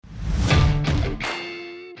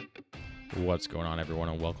What's going on, everyone,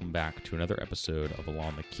 and welcome back to another episode of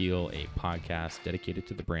Along the Keel, a podcast dedicated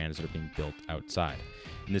to the brands that are being built outside.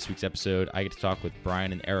 In this week's episode, I get to talk with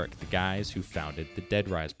Brian and Eric, the guys who founded the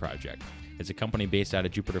Deadrise Project. It's a company based out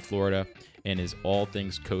of Jupiter, Florida, and is all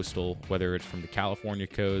things coastal, whether it's from the California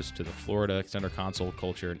coast to the Florida center console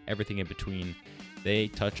culture and everything in between. They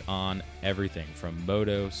touch on everything from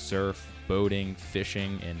moto, surf, boating,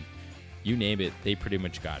 fishing, and you name it, they pretty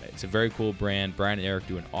much got it. It's a very cool brand. Brian and Eric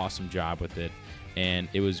do an awesome job with it, and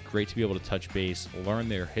it was great to be able to touch base, learn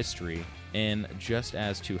their history, and just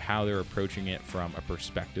as to how they're approaching it from a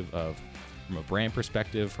brand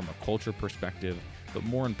perspective, from a culture perspective, but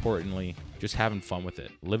more importantly, just having fun with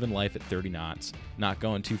it. Living life at 30 knots, not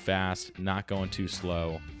going too fast, not going too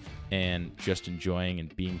slow, and just enjoying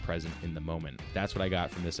and being present in the moment. That's what I got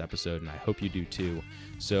from this episode, and I hope you do too.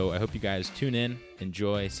 So I hope you guys tune in,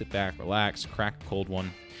 enjoy, sit back, relax, crack a cold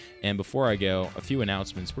one. And before I go, a few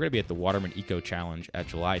announcements. We're going to be at the Waterman Eco Challenge at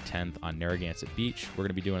July 10th on Narragansett Beach. We're going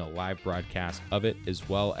to be doing a live broadcast of it, as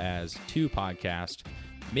well as 2 podcasts,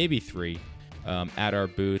 maybe 3, at our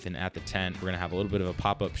booth and at the tent. We're going to have a little bit of a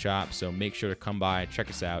pop-up shop, so make sure to come by, check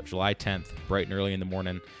us out. July 10th, bright and early in the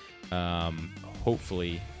morning.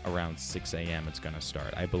 Hopefully around 6 a.m. it's going to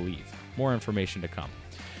start, I believe. More information to come.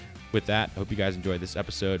 With that, I hope you guys enjoyed this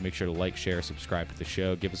episode. Make sure to like, share, subscribe to the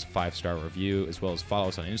show. Give us a 5-star review, as well as follow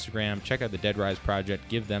us on Instagram. Check out the Deadrise Project.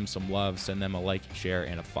 Give them some love. Send them a like, share,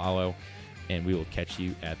 and a follow. And we will catch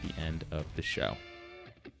you at the end of the show.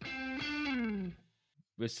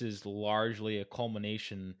 This is largely a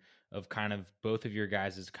culmination of kind of both of your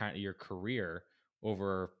guys' kind of your career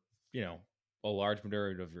over, a large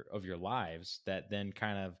majority of your lives that then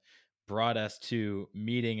kind of brought us to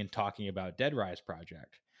meeting and talking about Deadrise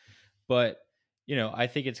Project. But, I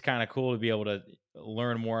think it's kind of cool to be able to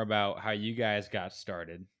learn more about how you guys got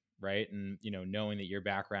started, right? And, knowing that your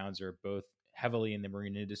backgrounds are both heavily in the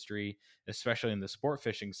marine industry, especially in the sport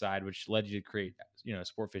fishing side, which led you to create,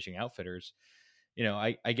 sport fishing outfitters.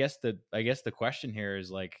 I guess the question here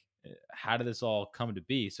is like, how did this all come to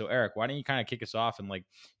be? So Eric, why don't you kind of kick us off? And like,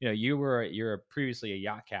 you're previously a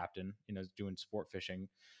yacht captain, doing sport fishing.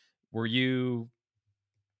 Were you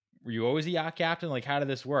always a yacht captain? Like, how did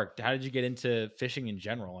this work? How did you get into fishing in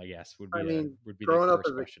general? I guess would be the growing up first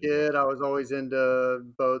as a question. kid, I was always into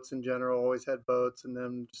boats in general, always had boats, and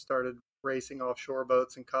then started racing offshore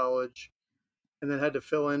boats in college. And then had to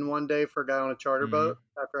fill in one day for a guy on a charter boat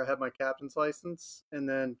after I had my captain's license, and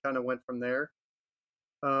then kind of went from there.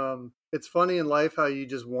 It's funny in life how you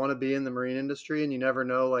just want to be in the marine industry and you never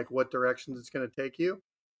know like what directions it's going to take you.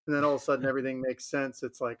 And then all of a sudden everything makes sense.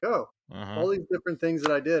 It's like, all these different things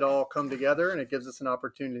that I did all come together, and it gives us an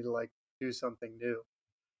opportunity to like do something new.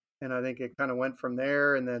 And I think it kind of went from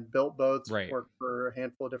there, and then built boats, Right. worked for a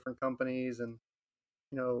handful of different companies, and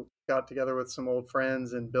got together with some old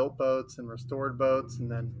friends and built boats and restored boats,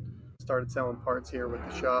 and then started selling parts here with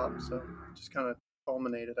the shop. So it just kind of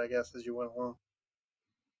culminated, I guess, as you went along.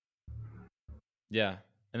 Yeah.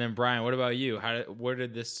 And then Brian, what about you? Where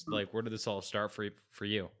did this all start for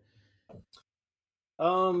you?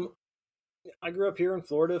 I grew up here in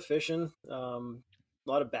Florida fishing. A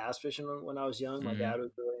lot of bass fishing when I was young. My dad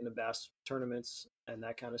was really into bass tournaments and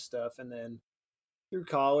that kind of stuff. And then through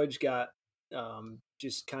college,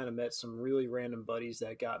 just kind of met some really random buddies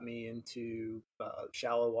that got me into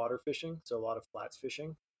shallow water fishing. So a lot of flats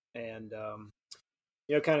fishing. And,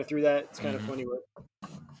 kind of through that, it's kind of funny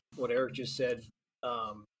what Eric just said.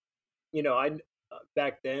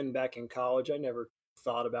 Back in college, I never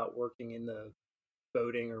thought about working in the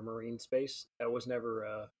boating or marine space. That was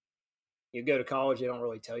never, you go to college, they don't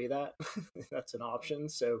really tell you that. That's an option.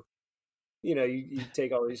 So, you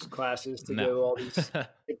take all these classes to go all these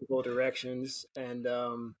typical directions. And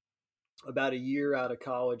about a year out of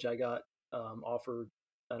college, I got offered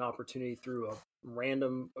an opportunity through a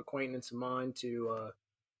random acquaintance of mine to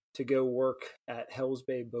go work at Hells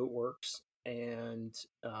Bay Boat Works, and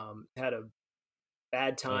had a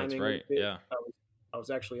bad timing. Oh, that's right. Yeah. I was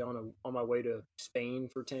actually on my way to Spain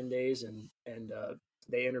for 10 days, and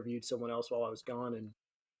they interviewed someone else while I was gone, and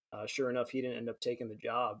sure enough, he didn't end up taking the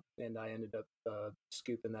job, and I ended up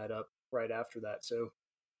scooping that up right after that. So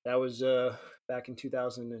that was back in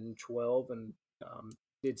 2012, and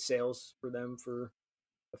did sales for them for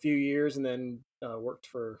a few years, and then worked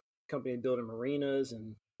for a company building marinas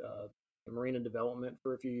and marina development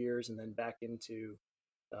for a few years, and then back into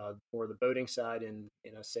more the boating side in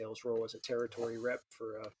a sales role as a territory rep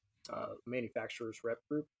for a manufacturer's rep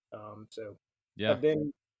group. So Yeah. I've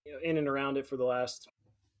been in and around it for the last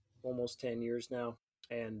almost 10 years now.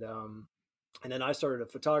 And then I started a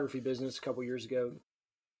photography business a couple years ago,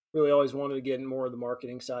 really always wanted to get in more of the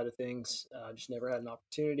marketing side of things. Just never had an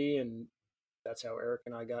opportunity, and that's how Eric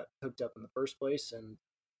and I got hooked up in the first place. And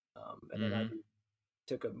then I Mm-hmm.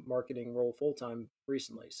 took a marketing role full time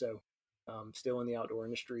recently, so still in the outdoor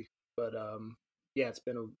industry. But yeah, it's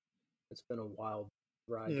been a wild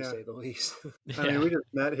ride to Yeah. say the least. I mean, we Yeah.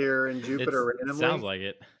 just met here in Jupiter It sounds randomly. like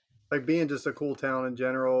it. Like being just a cool town in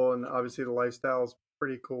general, and obviously the lifestyle is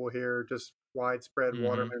pretty cool here. Just widespread Mm-hmm.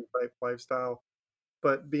 waterman type lifestyle.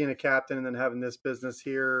 But being a captain and then having this business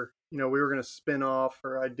here, we were going to spin off,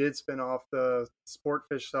 or I did spin off the sport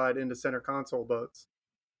fish side into center console boats.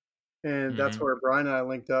 And that's Mm-hmm. where Brian and I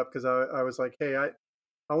linked up because I was like, hey,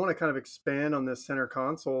 I want to kind of expand on this center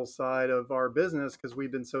console side of our business because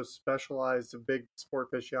we've been so specialized to big sport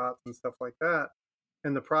fish yachts and stuff like that.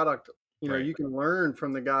 And the product, Right. you can learn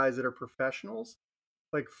from the guys that are professionals.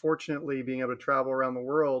 Like, fortunately, being able to travel around the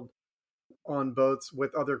world on boats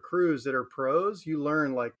with other crews that are pros, you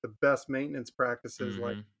learn like the best maintenance practices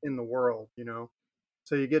like Mm-hmm. in the world.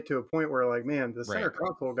 So you get to a point where like, man, the center Right.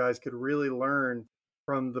 console guys could really learn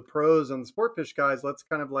from the pros and the sport fish guys. Let's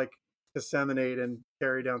kind of like disseminate and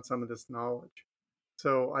carry down some of this knowledge.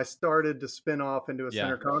 So I started to spin off into a Yeah.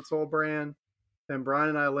 center console brand. Then Brian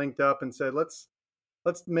and I linked up and said, let's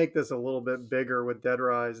make this a little bit bigger with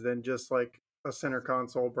Deadrise than just like a center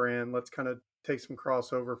console brand. Let's kind of take some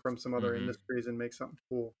crossover from some other Mm-hmm. industries and make something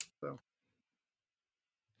cool. So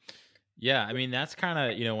Yeah, I mean that's kind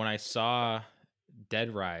of when I saw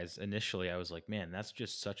Dead Rise initially, I was like, man, that's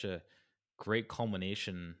just such a great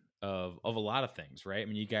culmination of a lot of things, right? I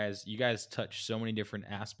mean, you guys touch so many different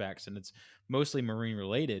aspects, and it's mostly marine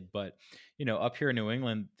related. But up here in New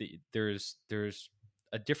England, there's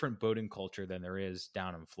a different boating culture than there is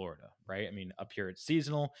down in Florida, right? I mean, up here it's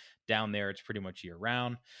seasonal, down there it's pretty much year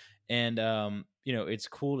round, and it's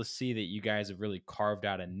cool to see that you guys have really carved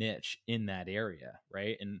out a niche in that area,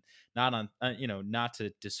 right? And not on not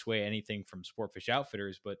to dissuade anything from Sportfish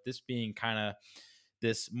Outfitters, but this being kind of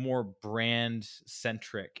this more brand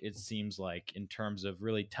centric, it seems like, in terms of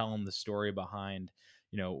really telling the story behind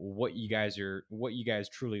what you guys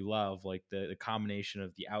truly love, like the combination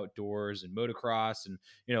of the outdoors and motocross and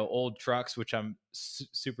old trucks, which I'm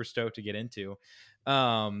super stoked to get into,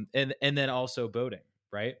 and then also boating,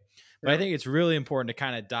 right? But I yeah, think it's really important to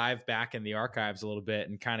kind of dive back in the archives a little bit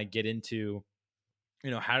and kind of get into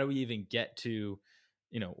how do we even get to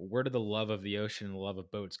where did the love of the ocean and the love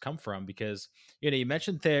of boats come from? Because you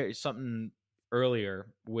mentioned there something earlier,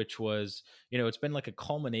 which was it's been like a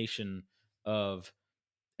culmination of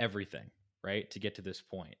everything, right, to get to this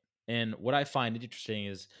point. And what I find interesting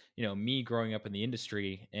is me growing up in the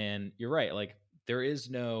industry, and you're right, like there is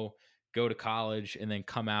no go to college and then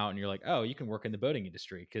come out and you're like, oh, you can work in the boating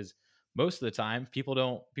industry, because most of the time people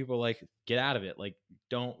like get out of it, like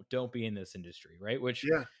don't be in this industry, right? Which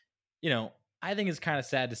yeah, you know, I think it's kind of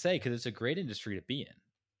sad to say because it's a great industry to be in.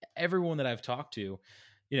 Everyone that I've talked to,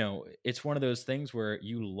 it's one of those things where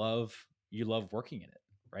you love working in it,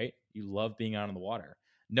 right? You love being out on the water.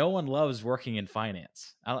 No one loves working in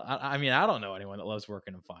finance. I mean, I don't know anyone that loves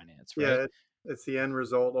working in finance, right? yeah. It's the end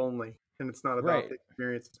result only, and it's not about Right. the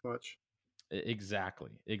experience as much.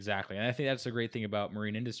 Exactly. And I think that's the great thing about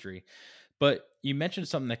marine industry. But you mentioned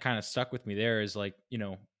something that kind of stuck with me there is like,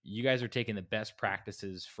 you guys are taking the best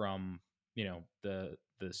practices from, the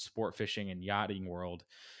sport fishing and yachting world.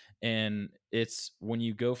 And it's when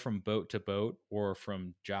you go from boat to boat or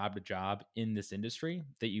from job to job in this industry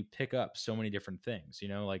that you pick up so many different things.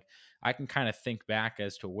 Like I can kind of think back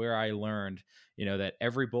as to where I learned, that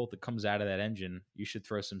every bolt that comes out of that engine, you should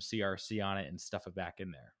throw some CRC on it and stuff it back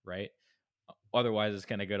in there, right? Otherwise it's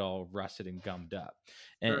going to get all rusted and gummed up.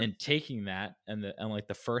 and, Sure. and taking that and like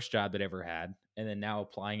the first job that I ever had, and then now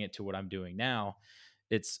applying it to what I'm doing now,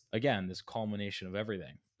 it's again this culmination of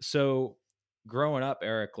everything. So growing up,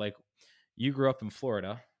 Eric, like you grew up in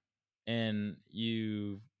Florida and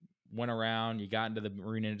you went around, you got into the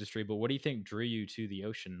marine industry, but what do you think drew you to the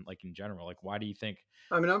ocean, like in general? Like why do you think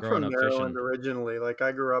I mean, I'm growing from up Maryland fishing? originally. Like,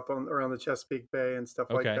 I grew up around the Chesapeake Bay and stuff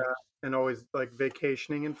like Okay. that, and always like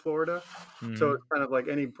vacationing in Florida. So Hmm. it's kind of like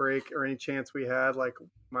any break or any chance we had, like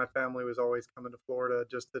my family was always coming to Florida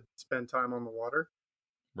just to spend time on the water.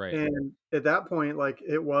 Right. And at that point, like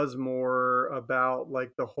it was more about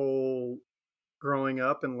like the whole growing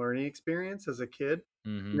up and learning experience as a kid.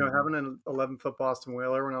 Hmm. Having an 11-foot Boston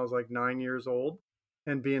Whaler when I was like 9 years old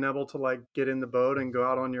and being able to like get in the boat and go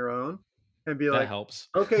out on your own and be That like, helps.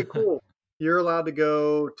 okay, cool. You're allowed to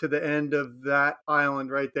go to the end of that island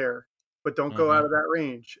right there, but don't go Uh-huh. out of that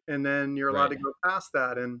range. And then you're allowed Right. to go past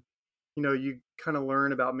that. And, you kind of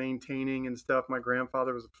learn about maintaining and stuff. My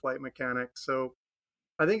grandfather was a flight mechanic. So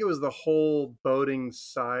I think it was the whole boating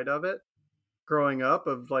side of it growing up,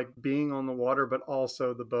 of like being on the water, but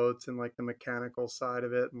also the boats and like the mechanical side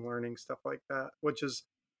of it and learning stuff like that, which is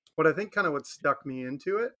what I think kind of what stuck me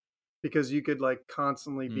into it, because you could like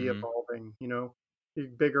constantly be Mm-hmm. evolving,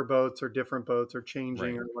 bigger boats or different boats or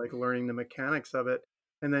changing Right. or like learning the mechanics of it.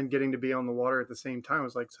 And then getting to be on the water at the same time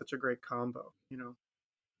was like such a great combo.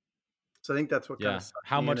 So I think that's what kind of Yeah. sucked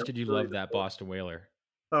How me in. much It did you really love that Boston Whaler?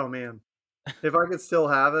 Oh man. If I could still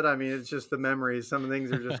have it, I mean, it's just the memories. Some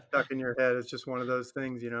things are just stuck in your head. It's just one of those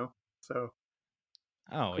things. So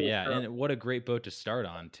Oh cool yeah, stuff. and what a great boat to start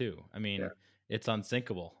on too. I Yeah. mean, it's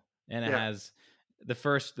unsinkable, and it Yeah. has the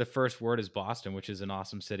first word is Boston, which is an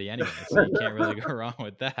awesome city anyway. So you can't really go wrong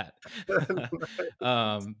with that.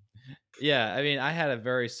 um, yeah, I mean, I had a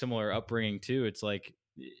very similar upbringing too. It's like,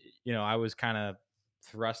 I was kind of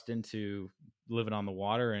thrust into living on the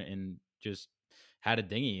water and just had a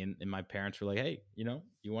dinghy. And my parents were like, hey, you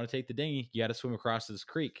want to take the dinghy? You got to swim across this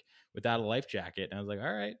creek without a life jacket. And I was like,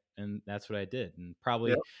 all right. And that's what I did. And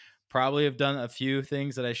Yeah. probably have done a few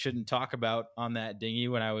things that I shouldn't talk about on that dinghy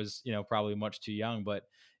when I was, probably much too young, but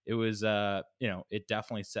it was, it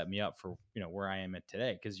definitely set me up for, where I am at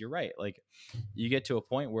today. Cause you're right. Like, you get to a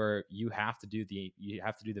point where you have to do the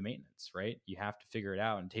maintenance, right? You have to figure it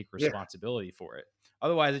out and take Yeah. responsibility for it.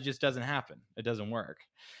 Otherwise, it just doesn't happen. It doesn't work.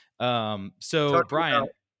 So Talking Brian, about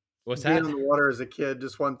what's being that? on the water as a kid,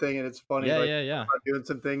 just one thing, and it's funny, Yeah, like yeah, yeah. about doing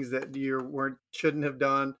some things that you weren't shouldn't have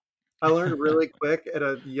done. I learned really quick at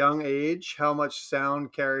a young age how much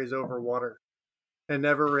sound carries over water, and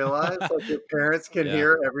never realized like your parents can Yeah.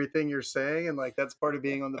 hear everything you're saying, and like that's part of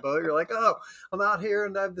being on the boat. You're like, oh, I'm out here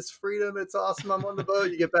and I have this freedom. It's awesome. I'm on the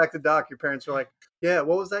boat. You get back to dock, your parents are like, yeah,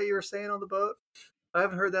 what was that you were saying on the boat? I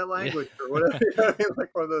haven't heard that Yeah. language or whatever. You know what I mean? Like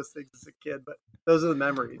one of those things as a kid, but those are the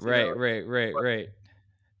memories, Right, right, right, But right.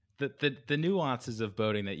 The nuances of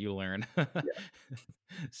boating that you learn yeah.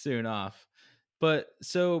 soon off. But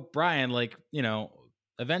so Brian, like,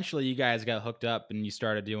 eventually you guys got hooked up and you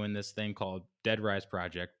started doing this thing called Deadrise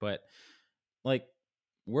Project. But like,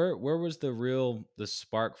 where was the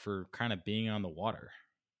spark for kind of being on the water?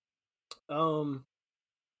 Um,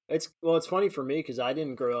 it's funny for me because I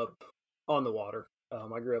didn't grow up on the water.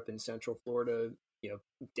 I grew up in Central Florida,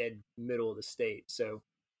 dead middle of the state. So,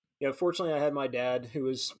 fortunately, I had my dad who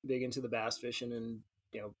was big into the bass fishing and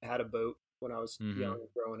had a boat when I was Mm-hmm. young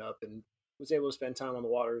growing up and was able to spend time on the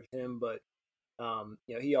water with him. But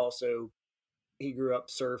he also he grew up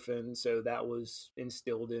surfing, so that was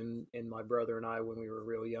instilled in my brother and I when we were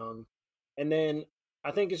real young. And then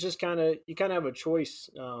I think it's just you kind of have a choice.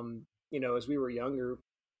 As we were younger,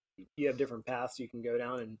 you have different paths you can go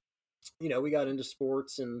down, and we got into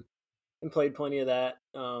sports and played plenty of that,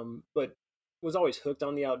 but was always hooked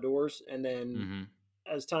on the outdoors. And then Mm-hmm.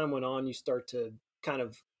 as time went on, you start to kind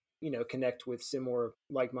of connect with similar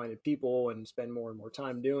like-minded people and spend more and more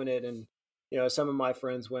time doing it. And some of my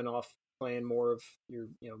friends went off playing more of your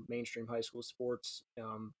mainstream high school sports.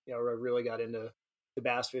 I really got into the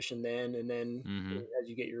bass fishing then, and then Mm-hmm. as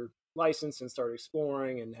you get your license and start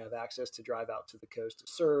exploring and have access to drive out to the coast to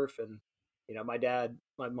surf. And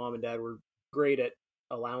my mom and dad were great at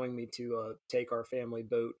allowing me to take our family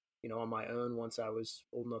boat on my own once I was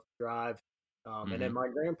old enough to drive. And Mm-hmm. then my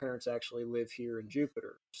grandparents actually live here in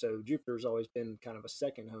Jupiter. So Jupiter's always been kind of a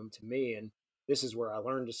second home to me. And this is where I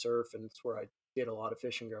learned to surf, and it's where I did a lot of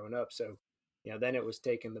fishing growing up. So, then it was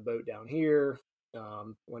taking the boat down here.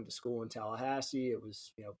 Went to school in Tallahassee. It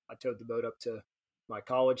was, I towed the boat up to my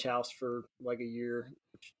college house for like a year,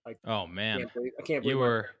 which Oh man, I can't believe you my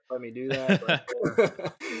were parents let me do that.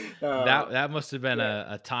 But that must have been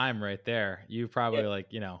yeah, a time right there. You yeah. probably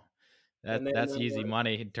like, And then that's easy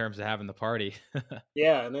money in terms of having the party.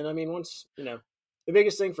 yeah, and then I mean, once the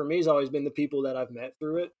biggest thing for me has always been the people that I've met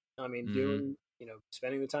through it. I mean, Mm-hmm. doing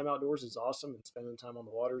spending the time outdoors is awesome, and spending the time on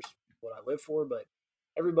the water is what I live for. But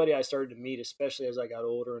everybody I started to meet, especially as I got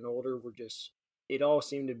older and older, were just it all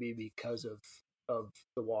seemed to be because of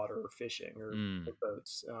the water or fishing or Mm.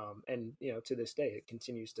 boats. And to this day, it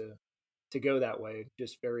continues to go that way.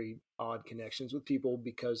 Just very odd connections with people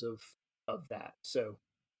because of that. So,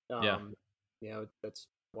 Yeah. um, that's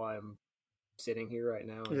why I'm sitting here right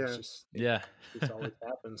now, and Yeah. it Yeah. just always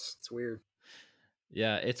happens. It's weird.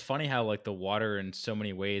 Yeah, it's funny how like the water in so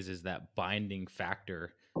many ways is that binding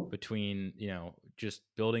factor between, just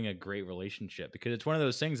building a great relationship, because it's one of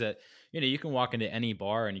those things that, you can walk into any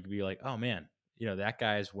bar and you can be like, "Oh man, that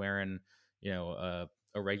guy's wearing, a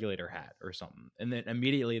regulator hat or something." And then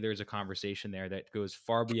immediately there's a conversation there that goes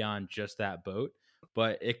far beyond just that boat,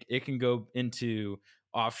 but it can go into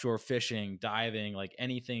offshore fishing, diving, like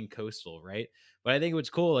anything coastal, right? But I think what's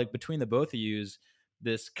cool, like between the both of yous,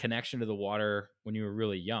 this connection to the water when you were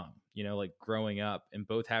really young, like growing up and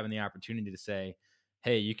both having the opportunity to say,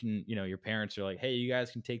 hey, you can, your parents are like, hey, you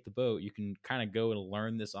guys can take the boat. You can kind of go and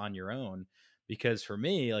learn this on your own. Because for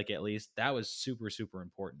me, like at least that was super, super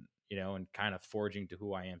important, and kind of forging to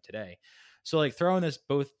who I am today. So like throwing this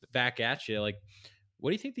both back at you, like, what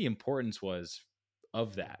do you think the importance was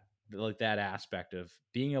of that? Like that aspect of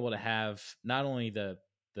being able to have not only the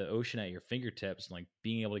ocean at your fingertips and like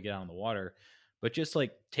being able to get out on the water, but just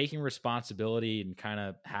like taking responsibility and kind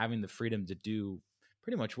of having the freedom to do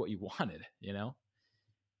pretty much what you wanted,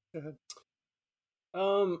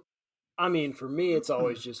 Um, I mean, for me, it's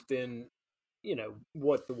always just been,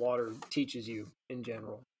 what the water teaches you in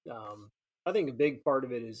general. I think a big part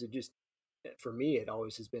of it is it just, for me, it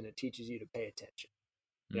always has been, it teaches you to pay attention,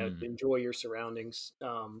 Mm, to enjoy your surroundings,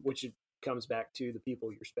 which it comes back to the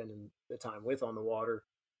people you're spending the time with on the water,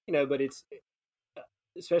 but it's, uh,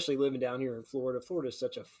 especially living down here in Florida. Florida is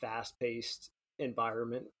such a fast paced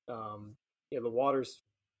environment. The water's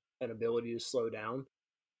an ability to slow down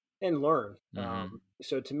and learn. mm-hmm,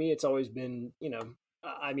 So to me, it's always been,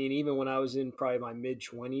 I mean, even when I was in probably my mid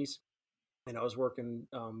 20s and I was working,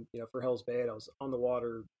 for Hell's Bay, I was on the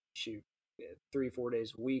water, shoot, 3, 4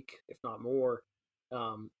 days a week, if not more.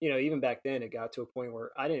 Even back then, it got to a point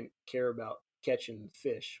where I didn't care about catching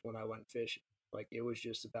fish when I went fishing. Like it was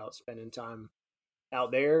just about spending time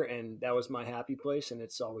out there, and that was my happy place, and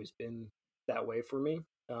it's always been that way for me.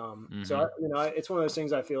 So mm-hmm. it's one of those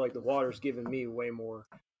things. I feel like the water's given me way more,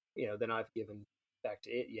 than I've given back to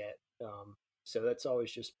it yet. So that's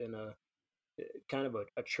always just been a kind of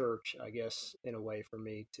a church, I guess, in a way for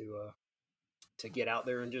me to get out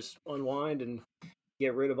there and just unwind and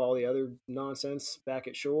get rid of all the other nonsense back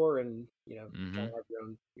at shore, and Mm-hmm. kind of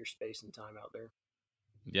have your space and time out there.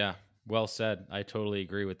 Yeah, well said. I totally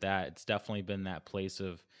agree with that. It's definitely been that place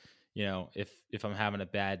of, if I'm having a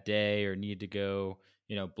bad day or need to go,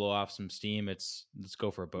 blow off some steam, it's let's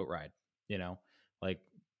go for a boat ride, like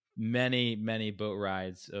many, many boat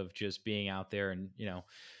rides of just being out there and,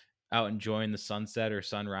 out enjoying the sunset or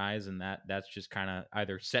sunrise, and that's just kind of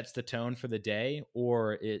either sets the tone for the day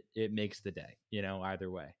or it makes the day, either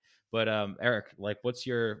way. But Eric, like what's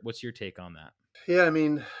your take on that? Yeah, I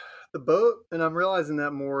mean, the boat, and I'm realizing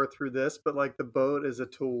that more through this, but like the boat is a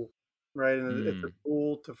tool, right? And it's a Mm,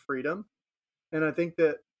 tool to freedom. And I think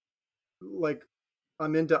that like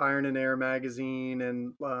I'm into Iron and Air magazine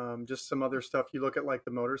and just some other stuff. You look at like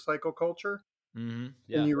the motorcycle culture, mm-hmm, and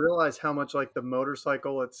yeah. you realize how much like the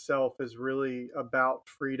motorcycle itself is really about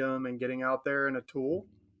freedom and getting out there and a tool.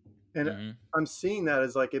 And Mm-hmm, I'm seeing that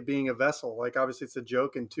as like it being a vessel. Like obviously it's a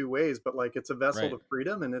joke in two ways, but like it's a vessel right. to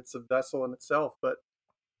freedom and it's a vessel in itself. But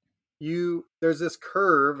there's this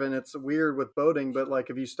curve, and it's weird with boating, but like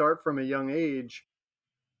if you start from a young age,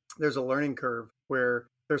 there's a learning curve where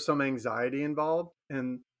there's some anxiety involved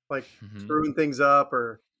and like Mm-hmm. screwing things up,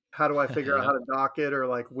 or how do I figure out how Yep. to dock it, or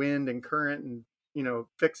like wind and current and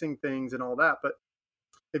fixing things and all that. But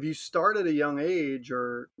if you start at a young age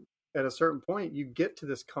or at a certain point, you get to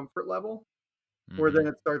this comfort level where Mm-hmm. then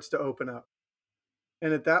it starts to open up.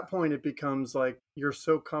 And at that point, it becomes like you're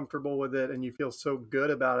so comfortable with it and you feel so good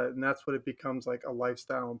about it. And that's what it becomes, like a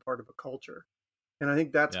lifestyle and part of a culture. And I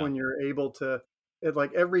think that's Yeah. when you're able to,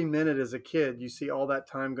 like every minute as a kid, you see all that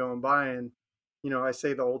time going by. And, I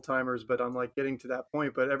say the old timers, but I'm like getting to that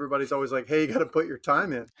point. But everybody's always like, hey, you got to put your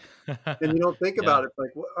time in. And you don't think Yeah. about it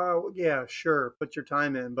like, well, oh, yeah, sure, put your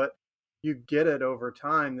time in. But you get it over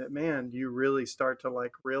time that, man, you really start to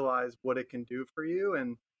like realize what it can do for you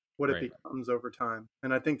and what it Right. becomes over time.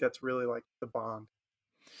 And I think that's really like the bond.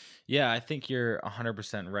 Yeah, I think you're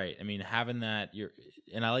 100% right. I mean, having that,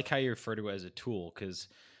 and I like how you refer to it as a tool because,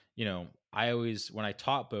 I always, when I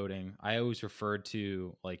taught boating, I always referred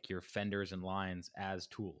to like your fenders and lines as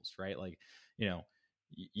tools, right? Like, you know,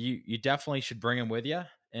 you definitely should bring them with you,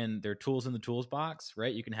 and they're tools in the tools box,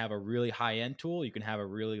 right? You can have a really high end tool, you can have a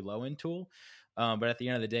really low end tool, but at the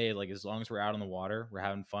end of the day, like as long as we're out on the water, we're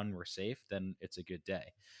having fun, we're safe, then it's a good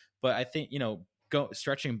day. But I think go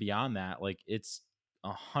stretching beyond that, like it's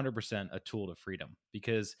 100% a tool to freedom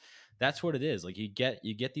because that's what it is. Like you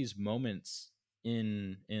get these moments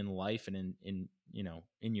in life and in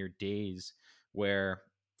your days where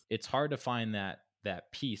it's hard to find that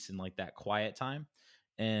peace and like that quiet time.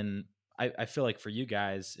 And I feel like for you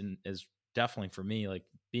guys, and as definitely for me, like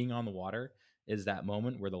being on the water is that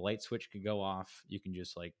moment where the light switch can go off. You can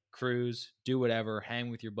just like cruise, do whatever,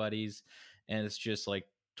 hang with your buddies, and it's just like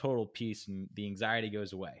total peace and the anxiety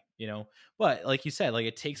goes away. But like you said, like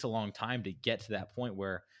it takes a long time to get to that point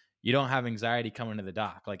where you don't have anxiety coming to the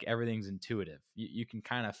dock. Like everything's intuitive. You can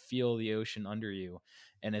kind of feel the ocean under you,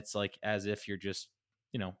 and it's like as if you're just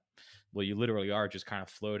well, you literally are just kind of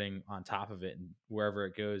floating on top of it, and wherever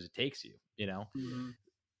it goes, it takes you. Mm-hmm.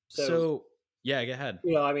 So, So yeah, go ahead.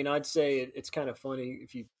 I mean, I'd say it's kind of funny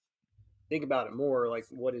if you think about it more. Like,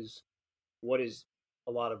 what is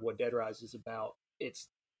a lot of what Dead Rise is about? It's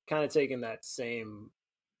kind of taking that same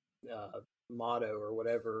motto or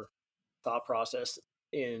whatever thought process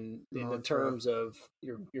in the Mantra. terms of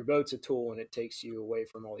your boat's a tool and it takes you away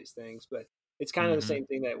from all these things. But it's kind of the Mm-hmm. same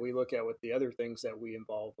thing that we look at with the other things that we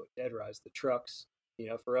involve with Dead Rise, the trucks.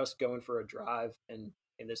 For us going for a drive and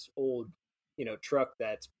in this old, truck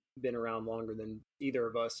that's been around longer than either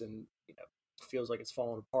of us, and feels like it's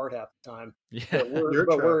falling apart half the time. Yeah. But we're Your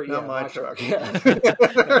but truck, we're not yeah, my my truck. truck. Yeah,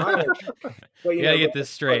 not our truck. But We gotta get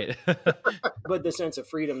this straight. but the sense of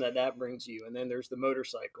freedom that brings you, and then there's the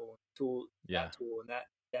motorcycle tool, Yeah. and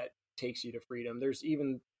that takes you to freedom. There's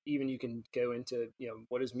even you can go into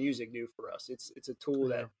what does music do for us? It's a tool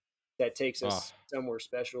Yeah. that takes Oh, us somewhere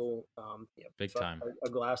special. big time. A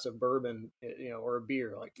glass of bourbon, or a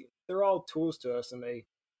beer, like they're all tools to us, and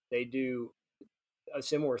they do a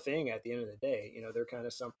similar thing at the end of the day. They're kind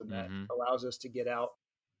of something that Mm-hmm. allows us to get out.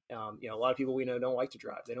 A lot of people we know don't like to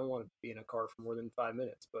drive. They don't want to be in a car for more than 5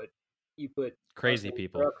 minutes. But you put us Crazy in a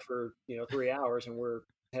people. truck for 3 hours, and we're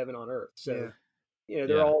heaven on earth. So Yeah.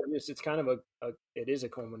 they're Yeah. all it's kind of it is a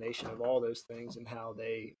culmination of all those things and how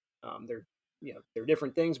they're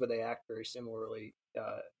different things, but they act very similarly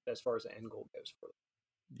as far as the end goal goes for them.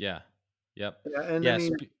 Yeah. Yep. Yeah. And I Yeah.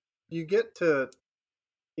 mean, you get to,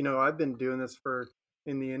 I've been doing this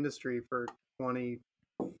in the industry for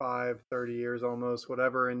 25, 30 years almost,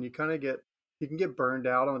 whatever. And you can get burned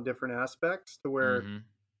out on different aspects to where, Mm-hmm.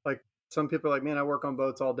 like, some people are like, man, I work on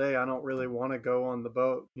boats all day. I don't really want to go on the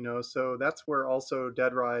boat, So that's where also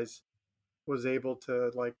Dead Rise was able to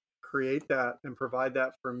like create that and provide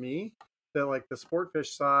that for me, that like the sport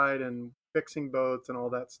fish side and fixing boats and all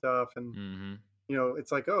that stuff. And, Mm-hmm.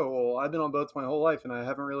 it's like, oh, well, I've been on boats my whole life and I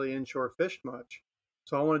haven't really inshore fished much.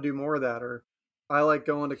 So I want to do more of that. Or I like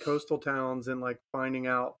going to coastal towns and like finding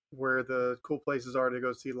out where the cool places are to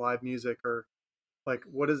go see live music, or like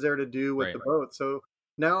what is there to do with Right. the boat. So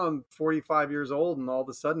now I'm 45 years old and all of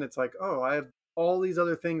a sudden it's like, oh, I have all these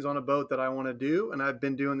other things on a boat that I want to do. And I've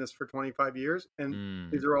been doing this for 25 years and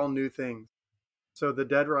Mm. these are all new things. So the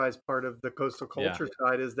Dead Rise part of the coastal Yeah. culture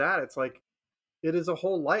side is that it's like, it is a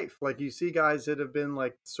whole life. Like you see guys that have been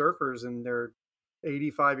like surfers and they're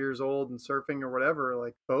 85 years old and surfing or whatever.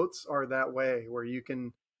 Like boats are that way where you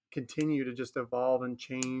can continue to just evolve and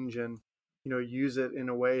change and, use it in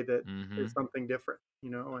a way that Mm-hmm. is something different,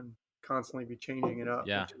 and constantly be changing it up,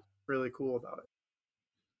 Yeah. which is really cool about it.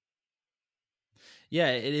 Yeah,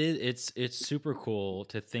 it is. It's super cool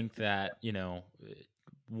to think that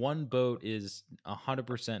one boat is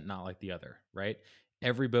 100% not like the other, right?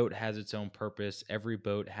 Every boat has its own purpose. Every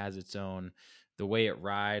boat has its own the way it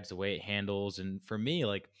rides, the way it handles. And for me,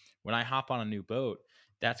 like when I hop on a new boat,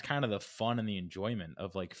 that's kind of the fun and the enjoyment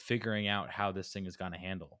of like figuring out how this thing is going to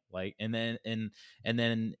handle. Like, and then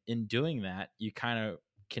in doing that, you kind of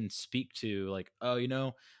can speak to like, oh,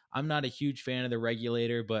 I'm not a huge fan of the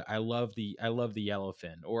regulator, but I love the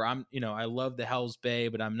yellowfin. Or I love the Hell's Bay,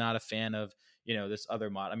 but I'm not a fan of this other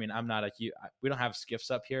mod. I mean, I'm not a huge. We don't have skiffs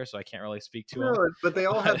up here, so I can't really speak to them. No, but they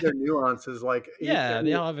all have But their nuances. Like yeah, they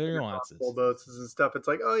any all have their full nuances. boats and stuff. It's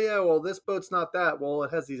like, oh yeah, well this boat's not that. Well,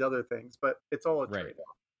 it has these other things, but it's all a Right.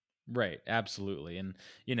 trade-off. Right, absolutely. And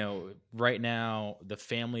right now the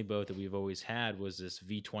family boat that we've always had was this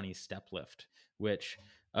V20 step lift, which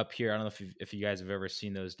up here, I don't know if you guys have ever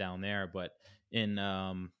seen those down there, but in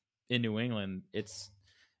New England, it's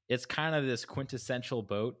kind of this quintessential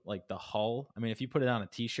boat, like the hull. I mean, if you put it on a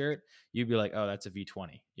t-shirt, you'd be like, "Oh, that's a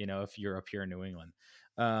V20," if you're up here in New England.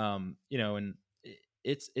 And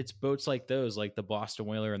it's boats like those, like the Boston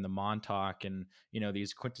Whaler and the Montauk, and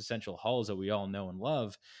these quintessential hulls that we all know and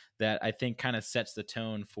love, that I think kind of sets the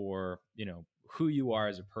tone for who you are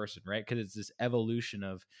as a person, right? Because it's this evolution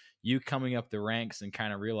of you coming up the ranks and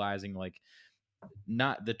kind of realizing like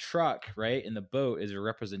not the truck, right? And the boat is a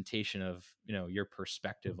representation of your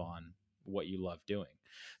perspective on what you love doing.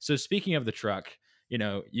 So speaking of the truck,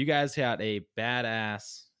 you guys had a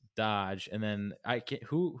badass Dodge, and then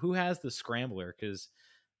who has the Scrambler? Because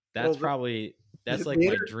Well, that's like my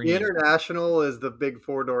the dream. International is the big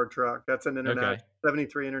 4-door truck. That's an international Okay.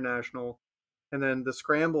 73 International. And then the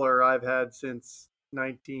Scrambler I've had since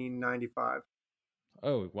 1995.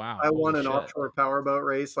 Oh wow, I holy won an shit. offshore powerboat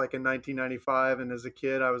race like in 1995, and as a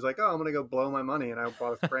kid I was like, "Oh, I'm going to go blow my money," and I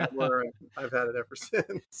bought a Scrambler and I've had it ever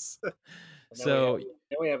since. And So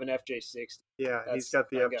then we have an FJ60. Yeah, he's That's got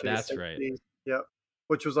the I've got the that's right. FJ60. Yep.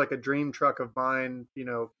 Which was like a dream truck of mine,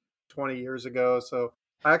 20 years ago. So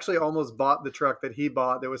I actually almost bought the truck that he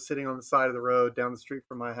bought that was sitting on the side of the road down the street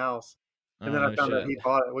from my house. And Oh, then I no found out shit. he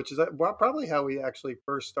bought it, which is probably how we actually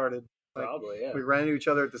first started. Like, Probably, yeah. we ran into each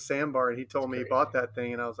other at the sandbar, and he told me he Crazy. bought that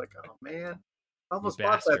thing, and I was like, "Oh man, I You almost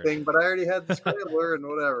bought that bastard. thing, but I already had the Scrambler and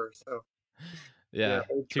whatever." So yeah, Yeah,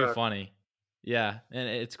 old too truck. funny. Yeah, and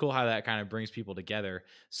it's cool how that kind of brings people together.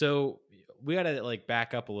 So we got to like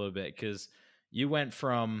back up a little bit because you went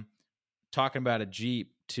from talking about a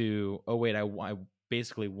Jeep to, oh wait, I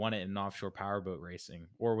basically won it in offshore powerboat racing,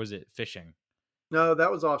 or was it fishing? No,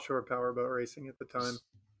 that was offshore powerboat racing at the time. S-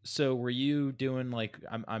 So were you doing like,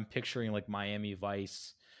 I'm picturing like Miami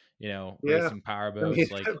Vice, Yeah, racing I mean,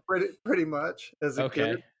 powerboats, like, pretty much as a kid.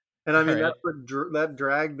 okay, And I all mean, right, that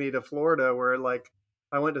dragged me to Florida, where like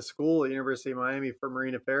I went to school at University of Miami for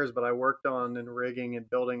marine affairs, but I worked on and rigging and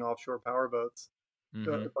building offshore powerboats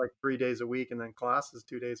mm-hmm. like 3 days a week, and then classes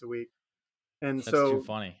 2 days a week. And That's too so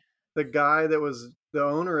funny. the guy that was the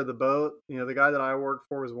owner of the boat, the guy that I worked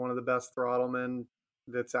for was one of the best throttlemen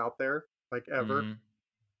that's out there, like ever.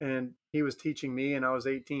 Mm-hmm. And he was teaching me, and I was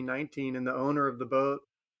 18, 19, and the owner of the boat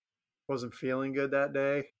wasn't feeling good that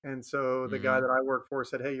day. And so the guy Mm-hmm. that I work for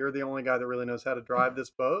said, "Hey, you're the only guy that really knows how to drive this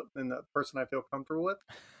boat and the person I feel comfortable with.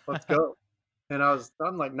 Let's go." And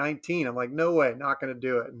I'm like 19. I'm like, "No way, not going to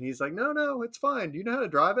do it." And he's like, "No, no, it's fine. Do you know how to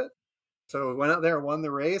drive it?" So we went out there and won the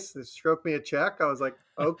race. They stroked me a check. I was like,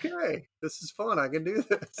 "Okay, this is fun. I can do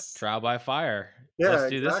this." Trial by fire. Yeah, Let's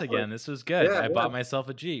do this exactly. again. This was good. Yeah, I yeah. bought myself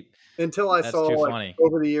a Jeep. Until I That's saw, too like, funny.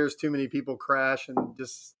 over the years, too many people crash and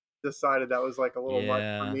just decided that was, like, a little much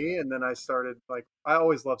for Yeah. me, and then I started, like, I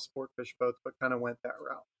always loved sport fish boats, but kinda went that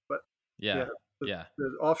route. But, yeah, Yeah. the Yeah.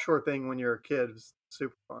 the offshore thing when you're a kid is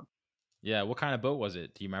super fun. Yeah. What kind of boat was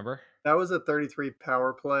it? Do you remember? That was a 33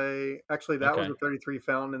 power play. Actually, that was Okay. a 33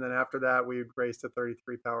 Fountain, and then after that, we raced a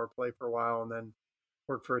 33 power play for a while, and then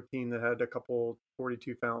worked for a team that had a couple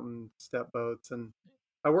 42 Fountain step boats, and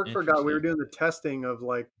I worked for a guy. We were Interesting. doing the testing of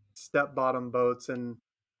like step bottom boats and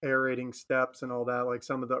aerating steps and all that, like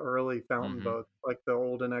some of the early fountain Mm-hmm. boats, like the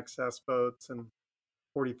old and XS boats and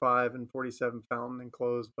 45 and 47 fountain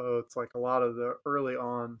enclosed boats, like a lot of the early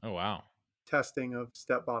on Oh wow. testing of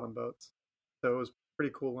step bottom boats. So it was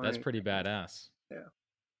pretty cool That's learning pretty experience. badass. Yeah.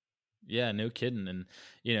 Yeah, no kidding. And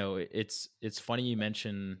it's funny you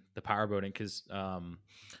mention the powerboating because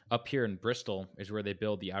up here in Bristol is where they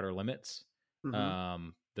build the Outer Limits, Hmm.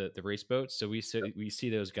 the race boats. So we see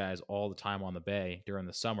those guys all the time on the bay during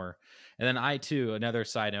the summer. And then I too, another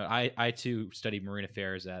side note, I too studied marine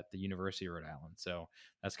affairs at the University of Rhode Island. So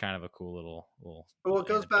that's kind of a cool Well, little it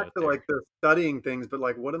goes back anecdote to like there. the studying things, but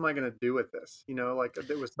like, what am I going to do with this? Like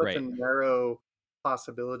there was such a Right. narrow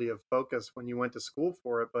possibility of focus when you went to school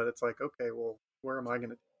for it, but it's like, okay, well, where am I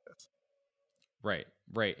going to do this? Right,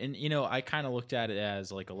 right. And I kind of looked at it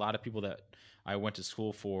as like a lot of people that I went to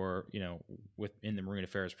school for, within the marine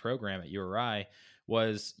affairs program at URI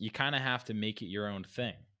was you kind of have to make it your own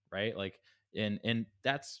thing, right? Like and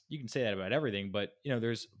that's you can say that about everything, but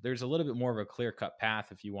there's a little bit more of a clear-cut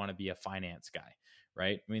path if you want to be a finance guy,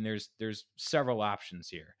 right? I mean, there's several options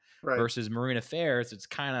here Right. versus marine affairs, it's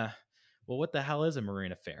kind of well, what the hell is a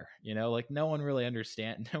marine affair? Like no one really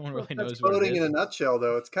understand, no one Well, really that's knows what it boating in is. a nutshell,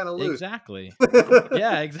 though. It's kind of loose. Exactly.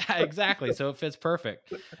 Yeah, exactly. So it fits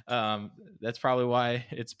perfect. That's probably why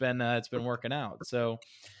it's been working out. So,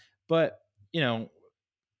 but you know,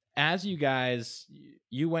 as you guys,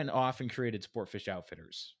 you went off and created Sportfish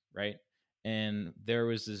Outfitters, right? And there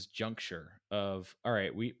was this juncture of, all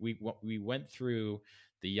right, we went through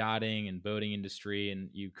the yachting and boating industry, and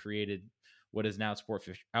you created what is now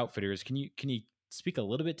Sportfish Outfitters. Can you speak a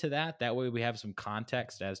little bit to that? That way, we have some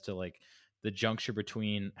context as to like the juncture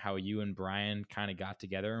between how you and Brian kind of got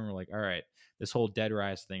together, and we're like, all right, this whole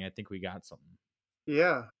Deadrise thing, I think we got something.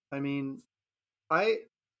 Yeah. I mean, I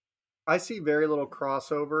I see very little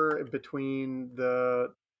crossover between the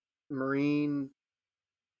marine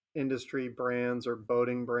industry brands or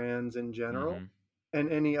boating brands in general Mm-hmm.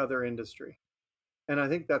 and any other industry. And I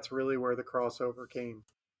think that's really where the crossover came.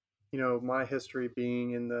 My history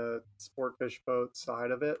being in the sport fish boat side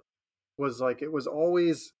of it was like it was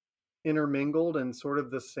always intermingled and sort of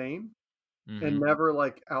the same and Mm-hmm. never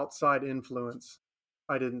like outside influence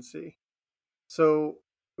I didn't see. So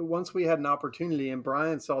once we had an opportunity and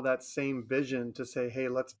Brian saw that same vision to say, hey,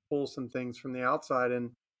 let's pull some things from the outside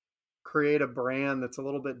and create a brand that's a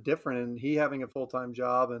little bit different. And he having a full time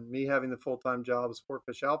job and me having the full time job of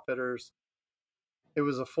Sportfish Outfitters, it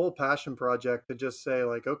was a full passion project to just say,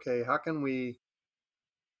 like, okay, how can we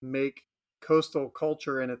make coastal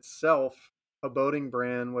culture in itself a boating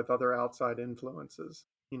brand with other outside influences,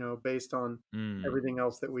 based on Mm. everything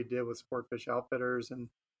else that we did with Sportfish Outfitters. And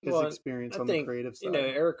his experience I on the think, creative side.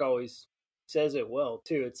 Eric always says it well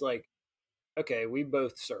too. It's like, okay, we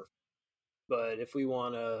both surf, but if we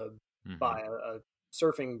want to buy a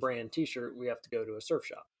surfing brand T-shirt, we have to go to a surf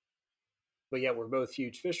shop. But yet we're both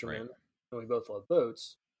huge fishermen, and we both love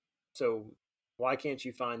boats. So why can't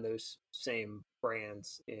you find those same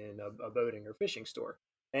brands in a boating or fishing store?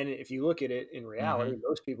 And if you look at it in reality,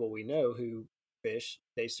 most people we know who fish,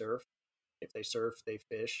 they surf. If they surf, they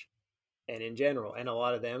fish. And in general, and a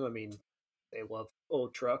lot of them, I mean, they love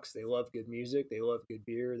old trucks, they love good music, they love good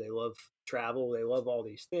beer, they love travel, they love all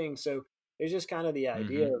these things. So there's just kind of the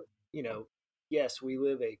idea of, yes, we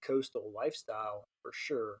live a coastal lifestyle for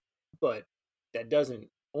sure, but that doesn't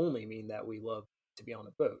only mean that we love to be on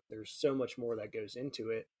a boat. There's so much more that goes into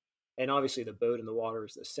it. And obviously the boat and the water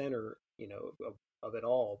is the center, of it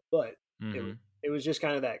all. But it was just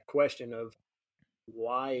kind of that question of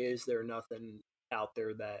why is there nothing out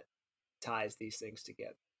there that ties these things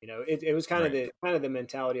together? It was kind of the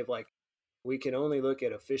mentality of like, we can only look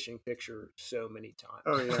at a fishing picture so many times.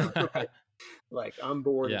 Oh yeah. Like I'm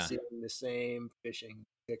bored of seeing the same fishing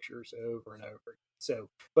pictures over and over. So,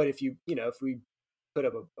 but if if we put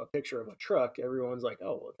up a picture of a truck, everyone's like,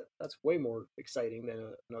 oh, well, that's way more exciting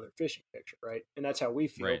than another fishing picture, right? And that's how we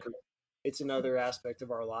feel, because it's another aspect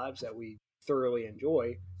of our lives that we thoroughly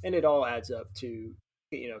enjoy, and it all adds up to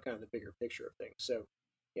kind of the bigger picture of things. So,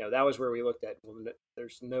 that was where we looked at, well,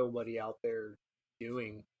 there's nobody out there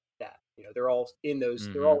doing that. They're all in those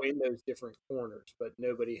different corners, but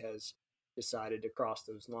nobody has decided to cross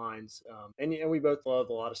those lines. And we both love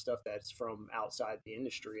a lot of stuff that's from outside the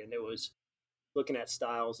industry, and it was looking at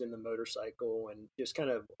styles in the motorcycle and just kind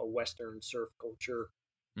of a Western surf culture,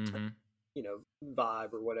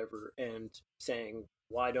 vibe or whatever, and saying,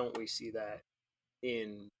 why don't we see that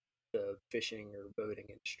in the fishing or boating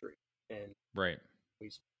industry? And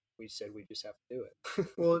we said we just have to do it.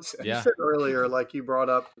 Well, you said earlier, like you brought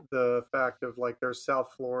up the fact of like there's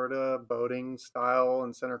South Florida boating style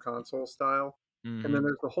and center console style, and then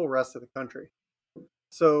there's the whole rest of the country.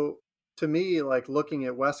 So to me, like looking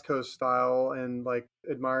at West Coast style and like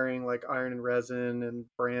admiring like Iron and Resin and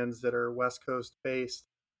brands that are West Coast based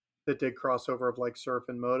that did crossover of like surf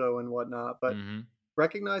and moto and whatnot, but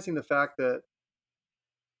recognizing the fact that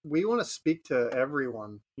we want to speak to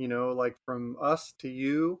everyone, like from us to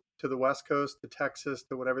you to the West Coast to Texas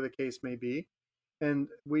to whatever the case may be. And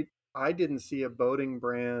I didn't see a boating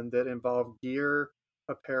brand that involved gear,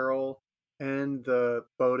 apparel, and the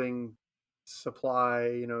boating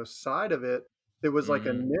supply, side of it. There was like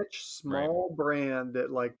a niche, small brand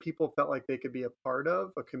that like people felt like they could be a part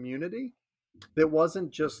of, a community that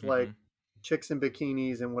wasn't just like chicks in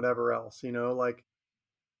bikinis and whatever else, like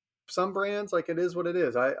some brands, like it is what it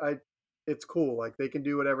is. It's cool. Like they can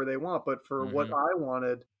do whatever they want. But for what I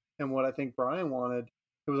wanted and what I think Brian wanted,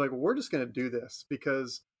 it was like, we're just going to do this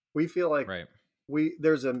because we feel like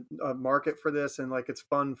there's a market for this and like it's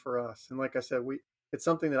fun for us. And like I said, it's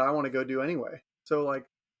something that I want to go do anyway. So like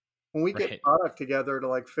when we get product together to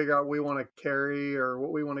like figure out what we want to carry or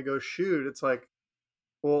what we want to go shoot, it's like,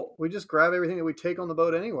 well, we just grab everything that we take on the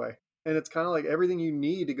boat anyway. And it's kind of like everything you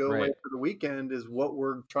need to go away for the weekend is what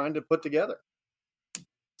we're trying to put together.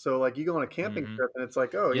 So like you go on a camping trip and it's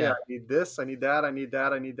like, oh yeah, I need this, I need that, I need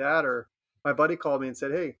that, I need that. Or my buddy called me and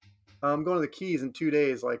said, hey, I'm going to the Keys in 2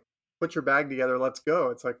 days. Like, put your bag together, let's go.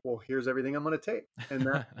 It's like, well, here's everything I'm going to take. And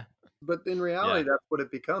that, but in reality, that's what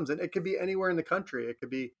it becomes. And it could be anywhere in the country. It could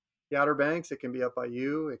be the Outer Banks. It can be up by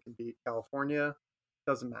you. It can be California.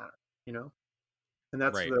 Doesn't matter, And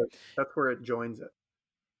that's that's where it joins it.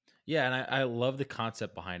 Yeah, and I love the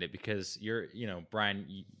concept behind it because Brian,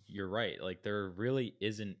 you're right. Like there really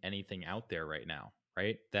isn't anything out there right now,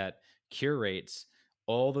 right? That curates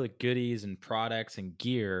all the goodies and products and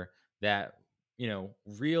gear that,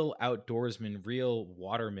 real outdoorsmen, real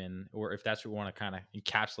watermen, or if that's what we want to kind of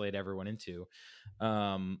encapsulate everyone into,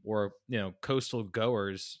 or, coastal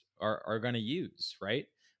goers are going to use, right?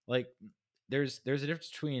 Like there's a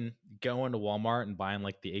difference between going to Walmart and buying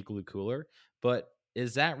like the Igloo cooler, but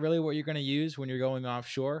is that really what you're going to use when you're going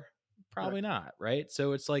offshore? Probably not, right?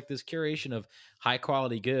 So it's like this curation of high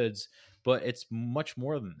quality goods, but it's much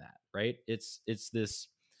more than that, right? It's this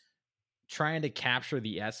trying to capture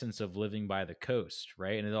the essence of living by the coast,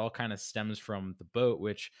 right? And it all kind of stems from the boat,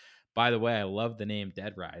 which, by the way, I love the name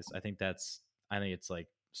Deadrise. I think it's like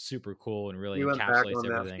super cool and really we went back encapsulates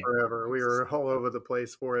on everything. That forever. We were all over the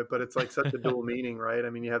place for it, but it's like such a dual meaning, right? I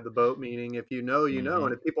mean, you have the boat meaning. If you know, you know.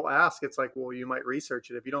 And if people ask, it's like, well, you might research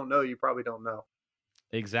it. If you don't know, you probably don't know.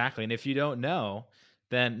 Exactly. And if you don't know,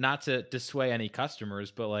 then not to dissuade any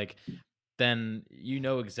customers, but like, then you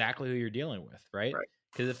know exactly who you're dealing with, right?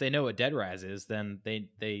 Because if they know what Deadrise is, then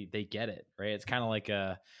they get it, right? It's kind of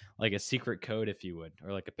like a secret code, if you would,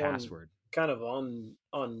 or like a password. Kind of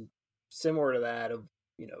on similar to that of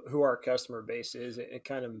who our customer base is. It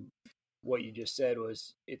kind of what you just said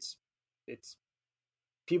was it's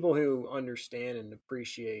people who understand and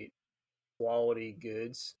appreciate quality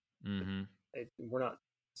goods. Mm-hmm.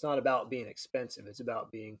 It's not about being expensive. It's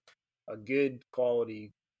about being a good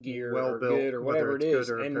quality gear well or built, good or whether whatever it it's is.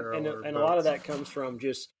 good or And apparel or a lot of boats. that comes from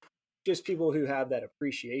just people who have that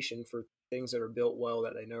appreciation for things that are built well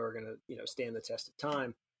that they know are going to stand the test of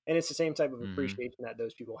time. And it's the same type of Mm-hmm. appreciation that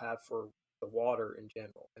those people have for the water in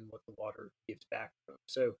general and what the water gives back to them.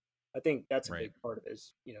 So I think that's a Right. big part of it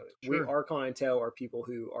is, Sure. our clientele are people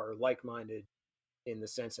who are like-minded in the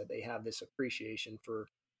sense that they have this appreciation for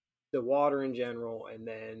the water in general, and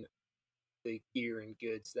then the gear and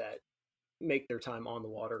goods that make their time on the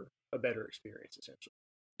water a better experience, essentially.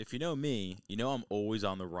 If you know me, you know I'm always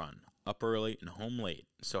on the run, up early and home late,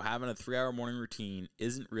 so having a 3-hour morning routine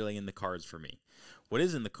isn't really in the cards for me. What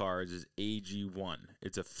is in the cards is AG1.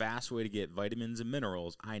 It's a fast way to get vitamins and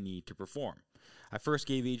minerals I need to perform. I first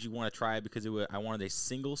gave AG1 a try because I wanted a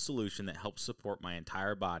single solution that helps support my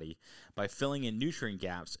entire body by filling in nutrient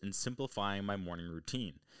gaps and simplifying my morning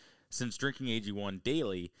routine. Since drinking AG1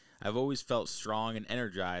 daily, I've always felt strong and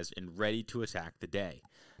energized and ready to attack the day.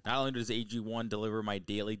 Not only does AG1 deliver my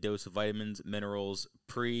daily dose of vitamins, minerals,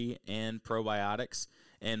 pre- and probiotics,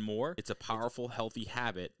 and more, it's a powerful, healthy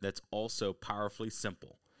habit that's also powerfully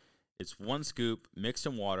simple. It's one scoop mixed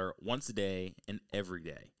in water once a day and every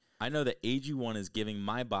day. I know that AG1 is giving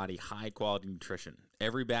my body high-quality nutrition.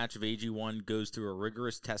 Every batch of AG1 goes through a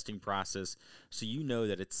rigorous testing process, so you know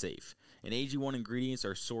that it's safe. And AG1 ingredients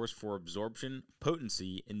are sourced for absorption,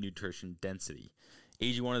 potency, and nutrition density.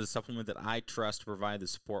 AG1 is a supplement that I trust to provide the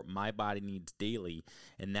support my body needs daily,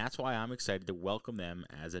 and that's why I'm excited to welcome them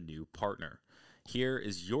as a new partner. Here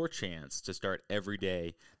is your chance to start every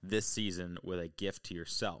day this season with a gift to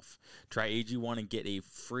yourself. Try AG1 and get a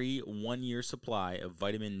free 1-year supply of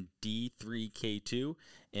vitamin D3K2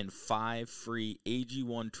 and 5 free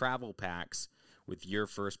AG1 travel packs with your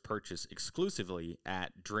first purchase exclusively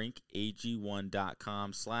at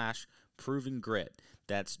drinkag1.com/provengrit.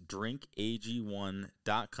 That's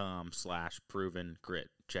drinkag1.com/provengrit.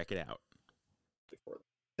 Check it out.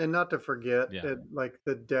 And not to forget, like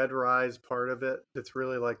the Deadrise part of it, it's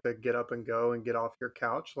really like the get up and go and get off your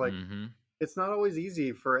couch. Like, it's not always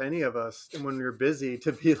easy for any of us, and when we're busy,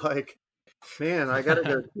 to be like, man, I got to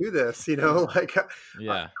go do this, like,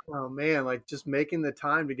 oh man, like just making the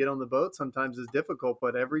time to get on the boat sometimes is difficult,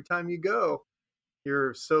 but every time you go,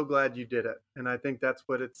 you're so glad you did it. And I think that's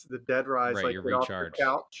what it's the Deadrise, right, like you're get off your recharged.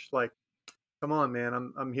 couch, like, come on,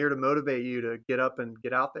 man, I'm here to motivate you to get up and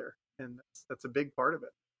get out there. And that's a big part of it.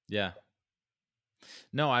 Yeah.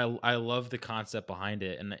 No, I love the concept behind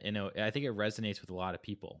it, and I think it resonates with a lot of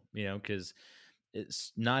people, because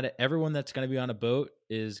it's not everyone that's going to be on a boat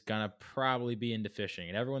is going to probably be into fishing,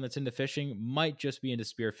 and everyone that's into fishing might just be into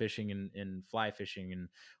spear fishing and fly fishing and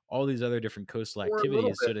all these other different coastal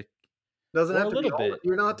activities. So doesn't have to be all.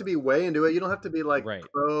 You don't have to be way into it. You don't have to be like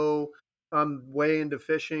pro. I'm way into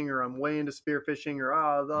fishing, or I'm way into spear fishing, or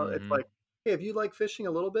it's like, hey, if you like fishing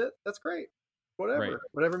a little bit, that's great.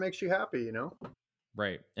 Whatever makes you happy,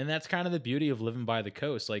 Right. And that's kind of the beauty of living by the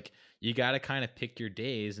coast. Like, you got to kind of pick your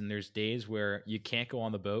days, and there's days where you can't go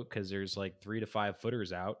on the boat because there's like 3 to 5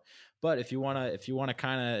 footers out. But if you want to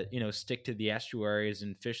kind of, stick to the estuaries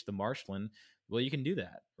and fish the marshland, well, you can do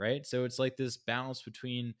that. Right. So it's like this balance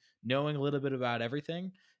between knowing a little bit about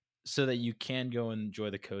everything so that you can go and enjoy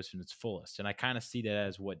the coast in its fullest. And I kind of see that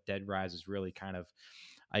as what Deadrise is really kind of,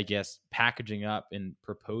 I guess, packaging up and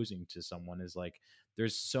proposing to someone is like,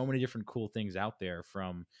 there's so many different cool things out there,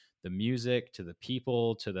 from the music to the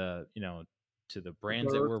people to the, to the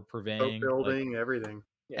brands that we're purveying, boat building, everything.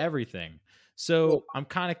 Everything. So I'm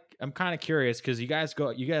kind of curious, because you guys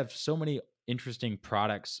have so many interesting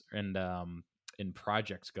products and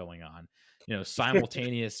projects going on,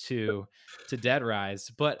 simultaneous to Deadrise.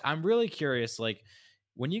 But I'm really curious, like,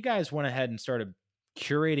 when you guys went ahead and started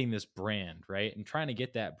curating this brand, right, and trying to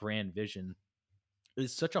get that brand vision,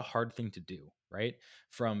 is such a hard thing to do, right?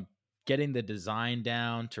 From getting the design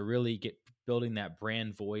down to really building that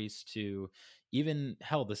brand voice, to even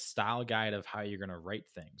the style guide of how you're going to write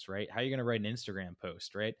things, right? How you're going to write an Instagram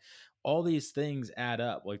post, right? All these things add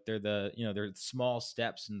up. Like, they're they're small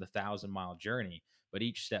steps in the 1,000-mile journey, but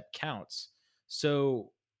each step counts.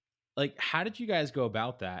 So, like, how did you guys go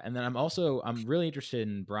about that? And then I'm really interested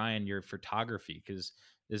in, Brian, your photography, because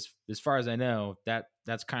as far as I know,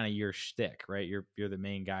 that's kind of your shtick, right? You're the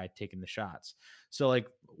main guy taking the shots. So like,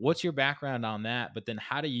 what's your background on that? But then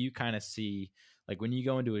how do you kind of see, like, when you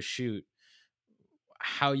go into a shoot,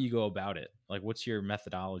 how you go about it? Like, what's your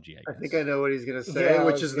methodology, I I think I guess? know what he's gonna say, Yeah, I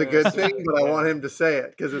which was is the gonna good thing, say, but I want him to say it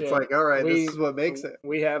because it's yeah. like, all right, this We is what makes it.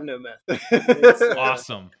 we have no method. It's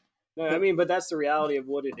Awesome. no, I mean, but that's the reality of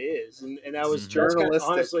what it is, and that was Mhm. that's kind of, Journalistic.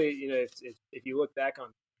 honestly, you know, if you look back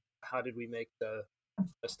on how did we make the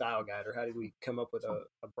a style guide, or how did we come up with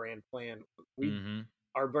a brand plan, we Mhm.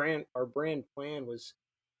 our brand plan was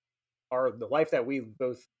the life that we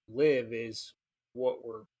both live is what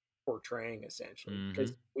we're portraying, essentially,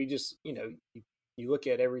 because Mhm. we just, you look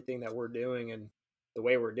at everything that we're doing and the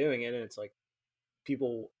way we're doing it, and it's like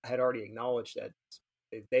people had already acknowledged that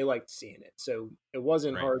they liked seeing it, so it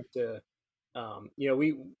wasn't Right. hard to,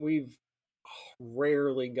 we've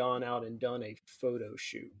rarely gone out and done a photo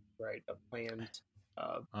shoot, right? A planned,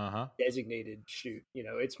 uh, Uh-huh. designated shoot.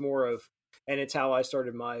 It's more of, and it's how I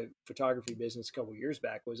started my photography business a couple years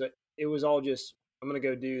back. Was it was all just, I'm going to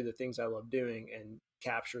go do the things I love doing and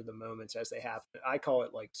capture the moments as they happen. I call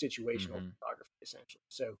it like situational Mhm. photography, essentially.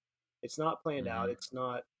 So it's not planned out. Mhm. It's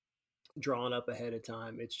not drawn up ahead of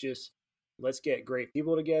time. It's just, let's get great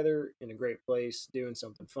people together in a great place doing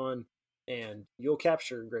something fun, and you'll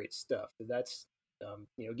capture great stuff. That's,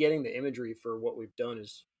 getting the imagery for what we've done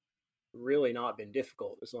is really not been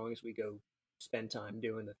difficult, as long as we go spend time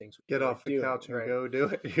doing the things we Get enjoy off the doing, couch and right? go do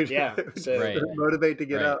it. Yeah. Just Right. So, motivate to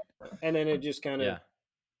get Right. up. and then it just kind of,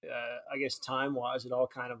 Yeah. I guess time wise, it all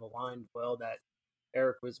kind of aligned well that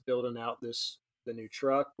Eric was building out the new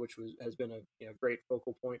truck, which has been a, great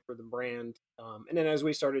focal point for the brand. And then as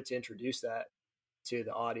we started to introduce that to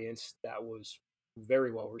the audience, that was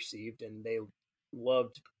very well received, and they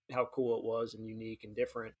loved how cool it was and unique and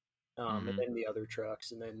different. And Mhm. then the other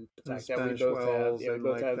trucks, and then the And the fact that we Spanish both have, wells we and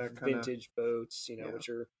both like have that kind of, vintage boats, yeah. which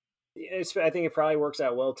are, I think it probably works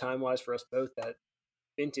out well time wise for us both, that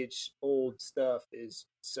vintage old stuff is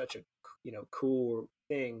such a, cool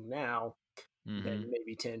thing now than Mhm.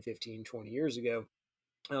 maybe 10, 15, 20 years ago.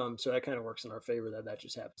 So that kind of works in our favor, that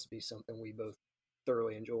just happens to be something we both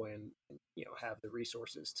thoroughly enjoy, and have the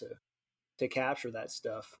resources to capture that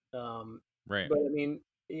stuff. Right. But I mean,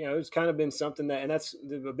 it's kind of been something that, and that's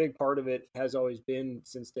a big part of it, has always been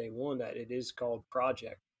since day one, that it is called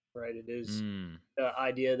project, right? It is Mm. the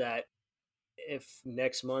idea that if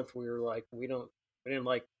next month we were like, we didn't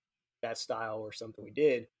like that style or something we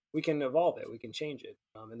did, we can evolve it, we can change it,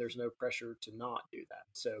 and there's no pressure to not do that.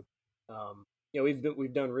 So,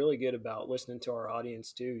 we've done really good about listening to our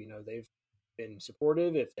audience too. They've been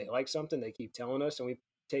supportive. If they like something, they keep telling us, and we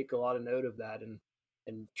take a lot of note of that, and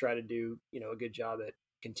try to do, a good job at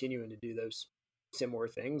continuing to do those similar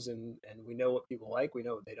things. And we know what people like, we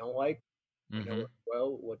know what they don't like, we know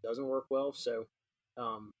Mhm. what doesn't work well. So,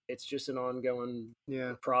 it's just an ongoing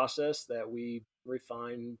Yeah. process that we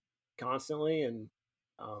refine constantly. And,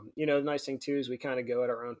 the nice thing too is we kind of go at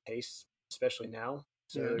our own pace, especially now.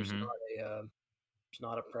 So Yeah. there's Mhm.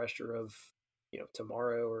 not a pressure of,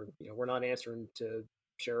 tomorrow, or, we're not answering to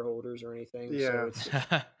shareholders or anything. So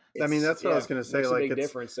Yeah. I mean, it's that's what I yeah, was gonna say. makes a Like, big it's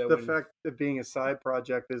difference. So the when, fact that being a side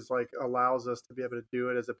project is like allows us to be able to do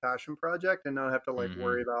it as a passion project and not have to like Mhm.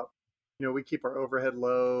 worry about, we keep our overhead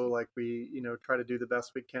low. Like we, try to do the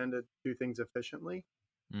best we can to do things efficiently.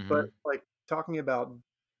 But Mhm. like talking about,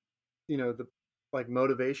 the like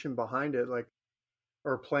motivation behind it, like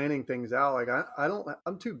or planning things out. Like I don't,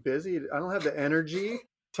 I'm too busy. I don't have the energy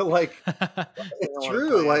to like. I It's don't want to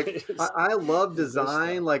true. plan Like I love is this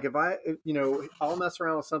design. stuff. Like I'll mess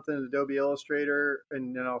around with something in Adobe Illustrator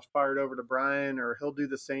and then I'll fire it over to Brian or he'll do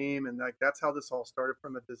the same. And like that's how this all started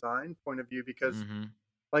from a design point of view because Mhm.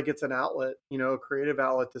 like it's an outlet, a creative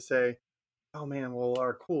outlet to say, oh man, well,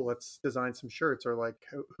 cool. Let's design some shirts or like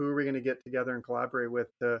who are we going to get together and collaborate with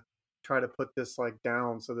to try to put this like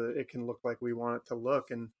down so that it can look like we want it to look.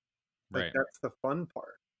 And like Right. that's the fun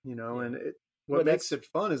part, Yeah. and what But makes that's it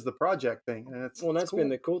fun is the project thing, and well, it's that's been cool.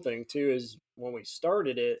 the cool thing too, is when we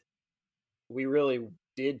started it, we really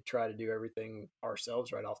did try to do everything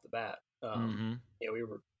ourselves right off the bat. Mhm. We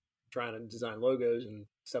were trying to design logos and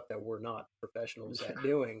stuff that we're not professionals at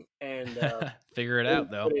doing, and Figure it out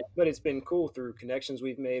though. but it's been cool through connections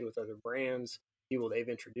we've made with other brands, people they've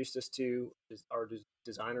introduced us to. Our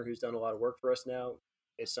designer, who's done a lot of work for us now,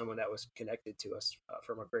 is someone that was connected to us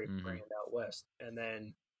from a great Mhm. brand out west. And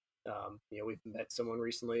then, we've met someone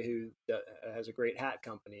recently who has a great hat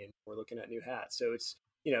company, and we're looking at new hats. So it's,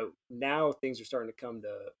 now things are starting to come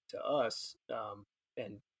to us.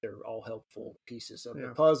 and they're all helpful pieces of the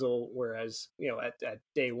Yeah. puzzle. Whereas, at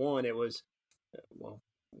day one, it was, well,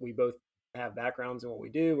 we both have backgrounds in what we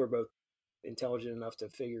do. We're both intelligent enough to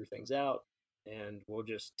figure things out, and we'll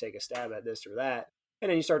just take a stab at this or that. And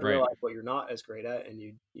then you start to Right. realize what you're not as great at, and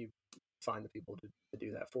you find the people to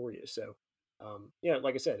do that for you. So,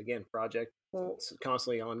 like I said, again, project, Well, it's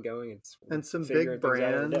constantly ongoing. It's and some figuring big things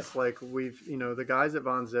out every day. brands like the guys at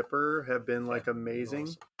Von Zipper have been like amazing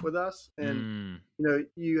awesome. with us. And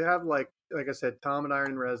you have like I said, Tom and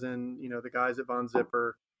Iron Resin, the guys at Von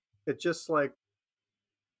Zipper. It's just like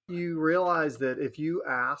you realize that if you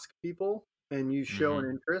ask people and you show an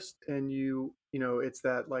interest and it's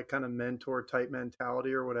that like kind of mentor type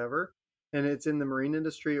mentality or whatever, and it's in the marine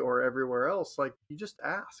industry or everywhere else, like you just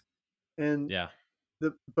ask. And Yeah.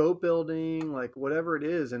 the boat building, like whatever it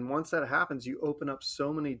is. And once that happens, you open up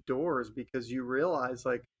so many doors because you realize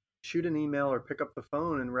like shoot an email or pick up the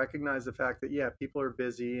phone and recognize the fact that, yeah, people are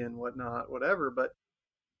busy and whatnot, whatever. But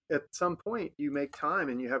at some point you make time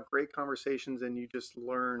and you have great conversations and you just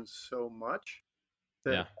learn so much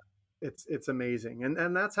that Yeah. it's amazing.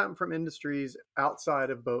 And that's happened from industries outside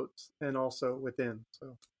of boats and also within.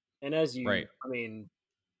 So, And as Right. I mean,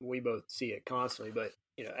 we both see it constantly, but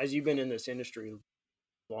as you've been in this industry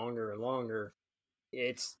longer and longer,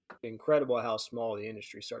 it's incredible how small the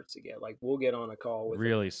industry starts to get. Like we'll get on a call with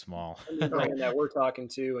Really small. a new brand that we're talking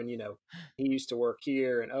to, and he used to work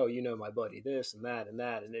here, and my buddy this and that and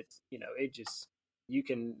that, and it's it just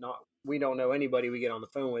we don't know anybody we get on the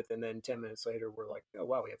phone with, and then 10 minutes later we're like, oh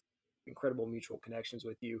wow, we have incredible mutual connections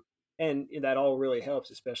with you, and that all really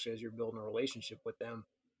helps, especially as you're building a relationship with them,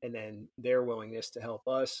 and then their willingness to help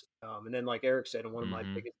us, and then like Eric said, and one of my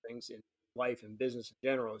biggest things in life and business in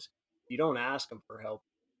general is you don't ask them for help.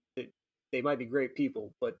 They might be great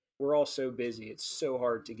people, but we're all so busy. It's so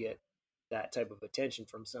hard to get that type of attention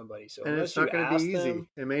from somebody. So and it's unless you not going to be ask easy. them,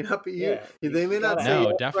 It may not be you. yeah, They may you not gotta say No, yes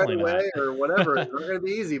right definitely away not. or whatever. It's not going to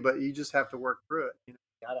be easy, but you just have to work through it.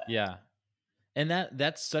 gotta Yeah. And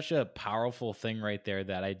that's such a powerful thing right there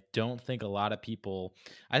that I don't think a lot of people,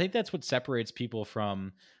 I think that's what separates people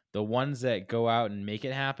from the ones that go out and make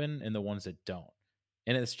it happen and the ones that don't.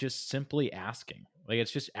 And it's just simply asking. Like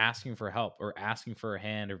it's just asking for help or asking for a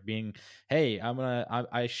hand or being, hey,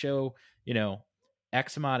 I show,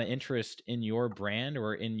 X amount of interest in your brand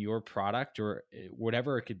or in your product or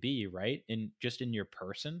whatever it could be, right? And just in your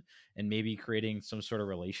person and maybe creating some sort of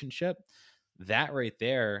relationship. That right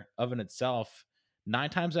there of in itself, 9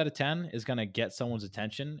 times out of 10 is going to get someone's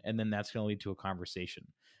attention. And then that's going to lead to a conversation.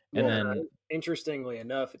 And Well, then, interestingly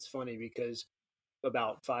enough, it's funny because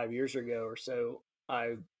about 5 years ago or so,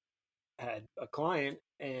 I had a client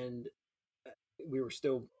and we were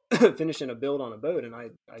still finishing a build on a boat, and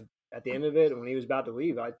I at the end of it, when he was about to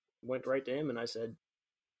leave, I went right to him and I said,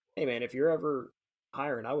 hey man, if you're ever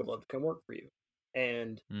hiring, I would love to come work for you.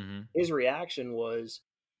 And his reaction was,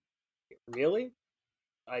 really?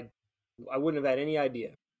 I I wouldn't have had any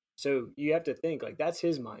idea. So you have to think like that's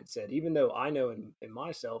his mindset. Even though I know in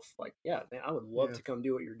myself, like, yeah, man, I would love to come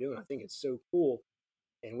do what you're doing. I think it's so cool,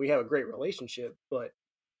 and we have a great relationship. But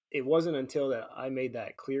it wasn't until that I made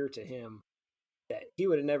that clear to him that he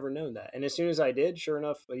would have never known that. And as soon as I did, sure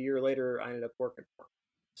enough, a year later, I ended up working for him.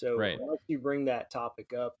 So right. once you bring that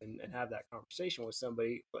topic up and have that conversation with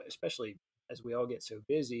somebody, especially as we all get so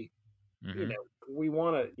busy, you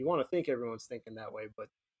want to think everyone's thinking that way, but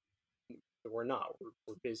we're not.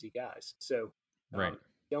 We're busy guys. So Right.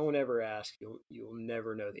 don't ever ask. You'll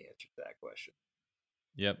never know the answer to that question.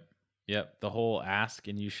 Yep. Yep. The whole ask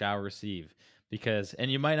and you shall receive and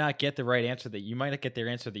you might not get the right answer that you might not get their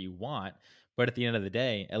answer that you want, but at the end of the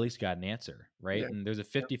day, at least you got an answer. Right. Yeah. And there's a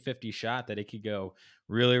 50-50 shot that it could go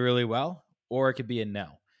really, really well, or it could be a no.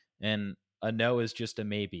 And a no is just a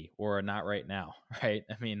maybe or a not right now. Right.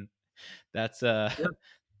 I mean, that's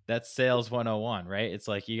that's sales 101, right? It's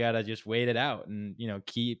like you got to just wait it out and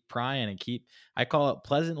keep prying and I call it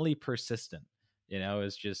pleasantly persistent.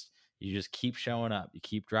 It's just you just keep showing up, you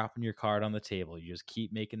keep dropping your card on the table, you just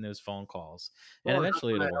keep making those phone calls, and Well, how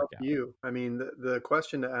eventually can I it'll work help out. you? I mean, the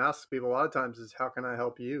question to ask people a lot of times is, how can I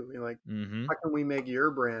help you? Like, how can we make your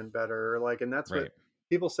brand better? Like, and that's what Right.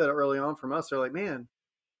 people said early on from us. They're like, man,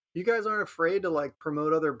 you guys aren't afraid to like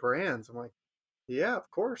promote other brands. I'm like, yeah, of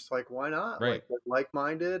course. Like, why not? Right. Like, they're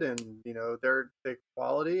like-minded, and they're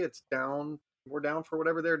quality. It's down. We're down for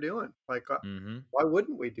whatever they're doing. Like, why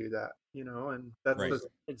wouldn't we do that? And that's Right.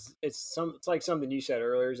 It's like something you said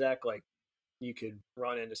earlier, Zach. Like you could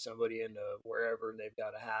run into somebody into wherever and they've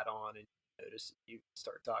got a hat on, and you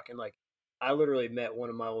start talking. Like I literally met one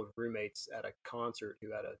of my old roommates at a concert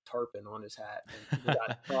who had a tarpon on his hat, and we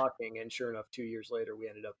got talking, and sure enough, 2 years later, we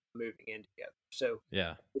ended up moving in together. So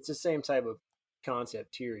Yeah. it's the same type of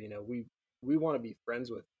concept here. We want to be friends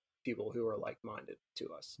with people who are like-minded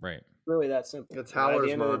to us. Right. Really that simple. It's At the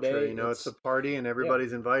Howler's end of the mantra, day, it's a party and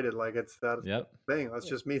everybody's invited. Like it's that Yep. thing. Let's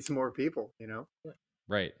just meet some more people, Yeah.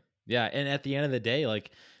 Right. Yeah. And at the end of the day,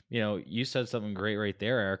 like, you said something great right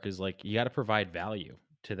there, Eric, is like, you got to provide value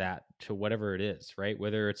to whatever it is, right?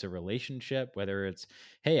 Whether it's a relationship, whether it's,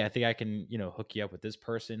 hey, I think I can, hook you up with this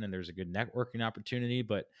person and there's a good networking opportunity,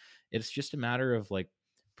 but it's just a matter of like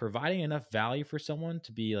providing enough value for someone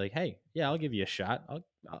to be like, hey, yeah, I'll give you a shot.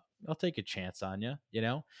 I'll take a chance on you.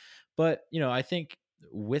 But, I think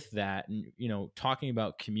with that and, talking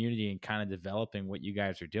about community and kind of developing what you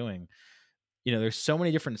guys are doing, there's so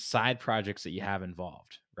many different side projects that you have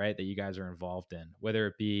involved, right? That you guys are involved in, whether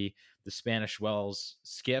it be the Spanish Wells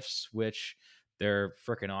skiffs, which they're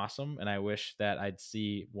freaking awesome. And I wish that I'd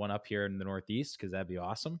see one up here in the Northeast because that'd be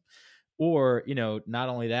awesome. Or, not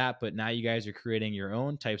only that, but now you guys are creating your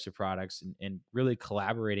own types of products and really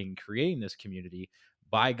collaborating and creating this community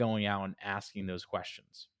by going out and asking those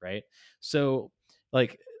questions, right? So,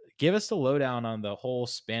 like, give us the lowdown on the whole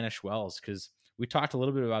Spanish Wells because we talked a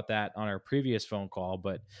little bit about that on our previous phone call,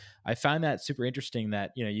 but I find that super interesting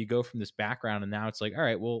that, you go from this background and now it's like, all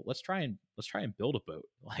right, well, let's try and build a boat.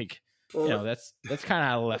 Like, Well, that's kind of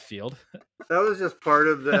out of left field. that was just part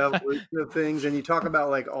of the evolution of things. And you talk about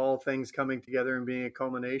like all things coming together and being a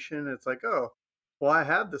culmination. It's like, oh, well, I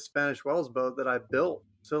have the Spanish Wells boat that I built.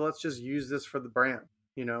 So let's just use this for the brand,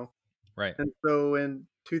 you know? Right. And so in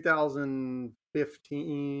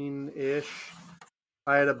 2015 ish,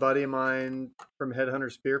 I had a buddy of mine from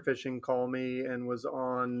Headhunter Spearfishing call me and was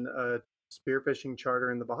on a spearfishing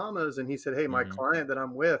charter in the Bahamas. And he said, hey, my Mm-hmm. client that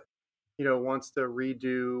I'm with, wants to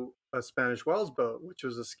redo a Spanish Wells boat, which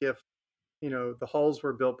was a skiff. The hulls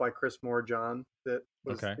were built by Chris Moore-John that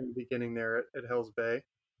was Okay. in the beginning there at Hills Bay.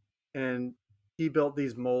 And he built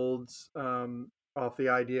these molds off the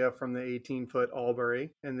idea from the 18-foot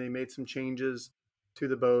Albury. And they made some changes to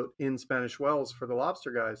the boat in Spanish Wells for the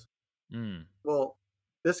lobster guys. Mm. Well,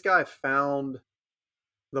 this guy found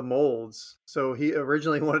the molds. So he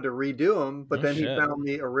originally wanted to redo them, but No then he shit. found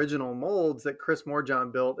the original molds that Chris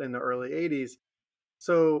Moore-John built in the early 80s.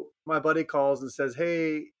 So my buddy calls and says,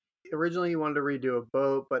 hey, originally he wanted to redo a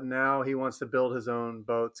boat, but now he wants to build his own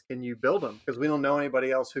boats. Can you build them? Because we don't know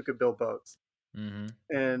anybody else who could build boats. Mm-hmm.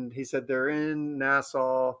 And he said, they're in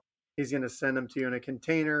Nassau. He's going to send them to you in a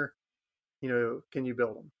container. Can you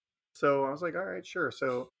build them? So I was like, all right, sure.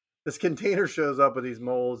 So this container shows up with these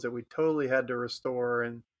molds that we totally had to restore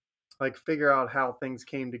and like figure out how things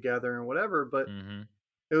came together and whatever. But Mm-hmm.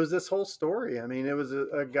 it was this whole story. I mean, it was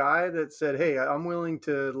a guy that said, hey, I'm willing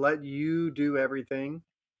to let you do everything.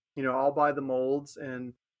 I'll buy the molds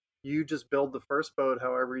and you just build the first boat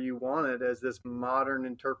however you want it as this modern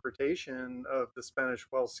interpretation of the Spanish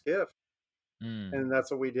Wells skiff. Mm. And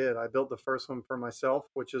that's what we did. I built the first one for myself,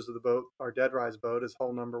 which is the boat, our Deadrise boat is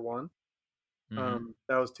hull number one. Mm-hmm.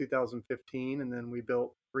 That was 2015. And then we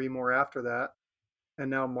built 3 more after that.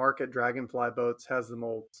 And now Mark at Dragonfly Boats has the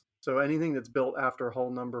molds. So anything that's built after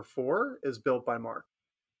hull number 4 is built by Mark.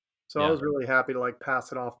 So I Yeah. was really happy to like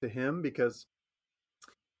pass it off to him because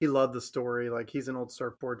he loved the story. Like he's an old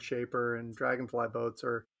surfboard shaper and Dragonfly boats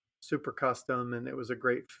are super custom and it was a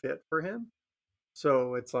great fit for him.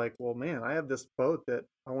 So it's like, well, man, I have this boat that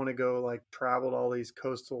I want to go like travel to all these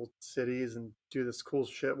coastal cities and do this cool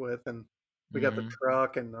shit with. And we got the Mm-hmm.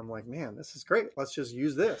 truck and I'm like, man, this is great. Let's just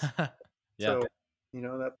use this. Yeah. So,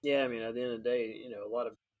 that. Yeah, I mean, at the end of the day, a lot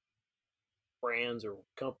of brands or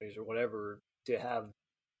companies or whatever to have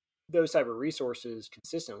those type of resources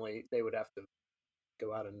consistently, they would have to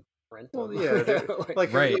go out and rent them. Well, yeah,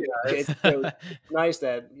 like, Right. yeah, It's so nice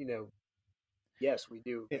that yes, we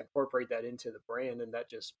do Yeah. incorporate that into the brand, and that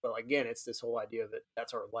just. But again, it's this whole idea that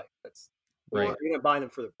that's our life. Right. We didn't buy them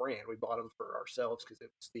for the brand. We bought them for ourselves because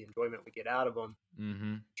it's the enjoyment we get out of them.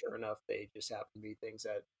 Mm-hmm. Sure enough, they just happen to be things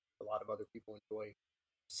that a lot of other people enjoy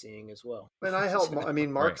seeing as well. And I help. I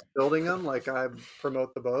mean, Mark's Right. building them. Like I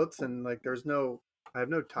promote the boats, and like I have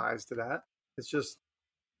no ties to that. It's just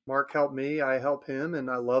Mark helped me, I help him, and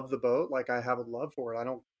I love the boat. Like I have a love for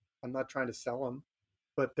it. I'm not trying to sell them,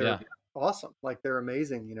 but they're Yeah. awesome. Like they're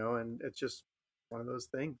amazing, and it's just one of those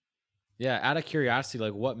things. Yeah. Out of curiosity,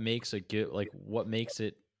 like what makes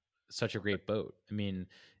it such a great boat? I mean,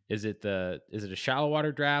 is it a shallow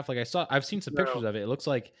water draft? Like I've seen some pictures No, of it. It looks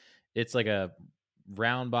like it's like a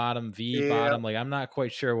round bottom, V yeah, bottom. Like I'm not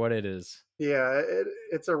quite sure what it is. yeah.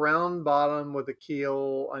 It's a round bottom with a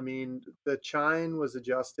keel. I mean, the chine was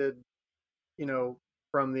adjusted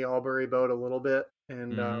from the Albury boat a little bit.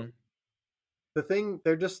 And Mm-hmm. the thing,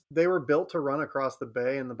 they were built to run across the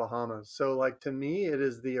bay in the Bahamas. So like to me, it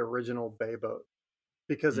is the original bay boat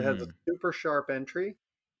because it has a Mm. super sharp entry.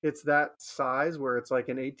 It's that size where it's like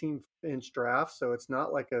an 18-inch draft, so it's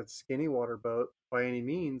not like a skinny water boat by any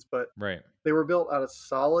means, but Right. they were built out of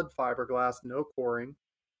solid fiberglass, no coring.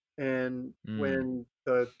 And Mm. when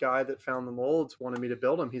the guy that found the molds wanted me to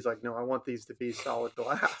build them, he's like, "No, I want these to be solid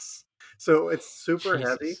glass." So it's super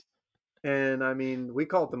heavy. Jesus. And I mean, we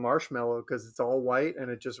call it the marshmallow because it's all white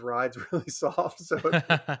and it just rides really soft. So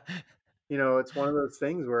it's one of those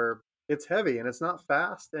things where it's heavy and it's not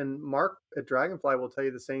fast. And Mark at Dragonfly will tell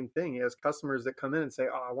you the same thing. He has customers that come in and say,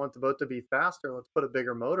 "Oh, I want the boat to be faster. Let's put a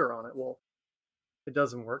bigger motor on it." Well, it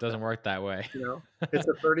doesn't work that Doesn't work that way. way. It's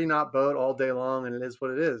a 30 knot boat all day long, and it is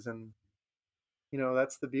what it is. And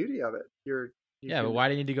that's the beauty of it. You Yeah, but can why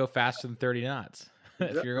do you need to go faster than 30 knots if you're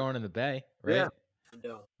exactly, going in the bay, yeah. right?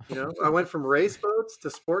 No. I went from race boats to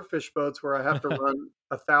sport fish boats where I have to run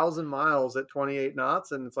 1,000 miles at 28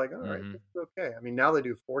 knots, and it's like, all right, Mm-hmm. it's okay. I mean, now they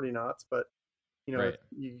do 40 knots, but Right.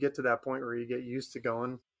 you get to that point where you get used to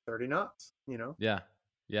going 30 knots. Yeah.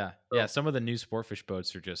 Yeah. Yeah. So Some of the new sportfish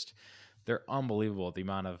boats are they're unbelievable. The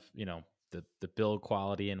amount of, the build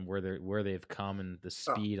quality and where they've come and the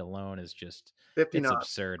oh, speed alone is just, 50 it's knots.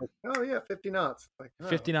 absurd. Like, oh yeah, 50 knots. Like, oh,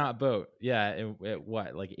 50 knot boat. Yeah. At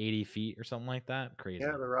what, like 80 feet or something like that? yeah, Crazy.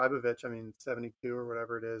 the Rybovich, I mean, 72 or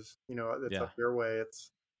whatever it is, it's Yeah. up your way.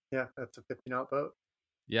 Yeah, that's a 50 knot boat.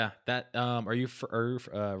 Yeah. Are you,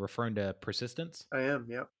 referring to Persistence? I am,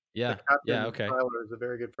 yep. The Yeah. Yeah. captain, Okay. Tyler, is a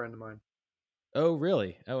very good friend of mine. Oh,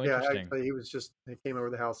 really? Oh, Yeah, interesting. actually, he came over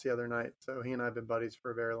the house the other night, so he and I have been buddies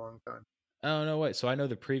for a very long time. Oh, no way. So I know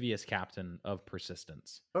the previous captain of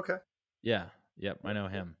Persistence. Okay. Yeah. Yep. I know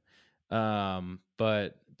him.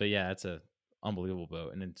 But yeah, it's a unbelievable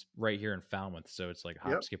boat, and it's right here in Falmouth, so it's like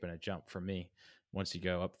hop, Yep. skip, and a jump for me. Once you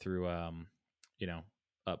go up through, you know,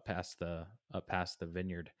 up past the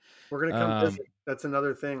vineyard. We're gonna come visit. That's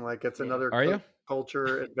another thing. Like it's Yeah. another Are you?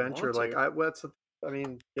 culture You adventure. want Like to?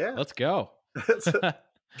 yeah, Let's go. it's a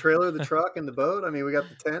trailer, the truck, and the boat. I mean, we got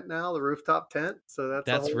the tent now, the rooftop tent. So that's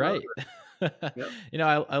a That's whole right. nother. Yep.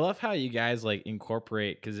 I love how you guys like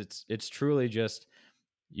incorporate, because it's truly just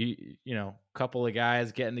couple of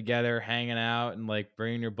guys getting together, hanging out, and like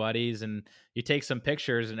bringing your buddies, and you take some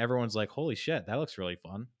pictures, and everyone's like, "Holy shit, that looks really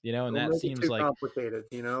fun," and Don't that make it seems too like complicated.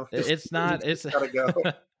 it's You not. just It's gotta go.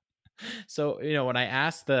 so when I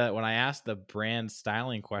asked the brand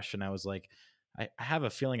styling question, I was like, I have a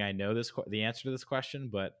feeling I know the answer to this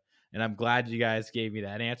question, and I'm glad you guys gave me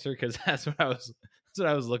that answer, because that's what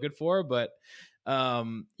I was looking for. But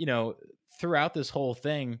throughout this whole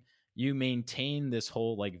thing, you maintain this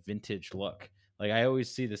whole like vintage look. Like I always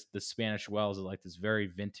see the Spanish Wells as like this very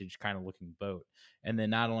vintage kind of looking boat, and then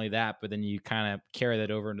not only that, but then you kind of carry that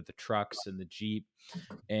over into the trucks and the Jeep,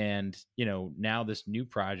 and now this new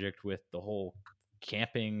project with the whole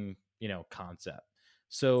camping concept.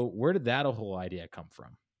 So where did that whole idea come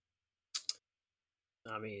from?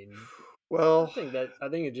 I mean, Well, I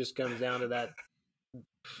think it just comes down to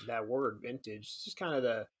that word vintage. It's just kind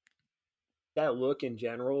of that look in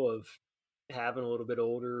general of having a little bit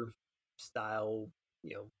older style,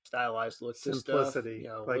 stylized look to stuff. simplicity.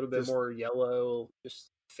 A Like little bit just more yellow, just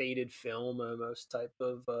faded film almost type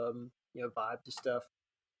of vibe to stuff.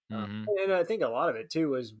 Mm-hmm. And I think a lot of it too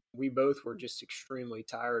was we both were just extremely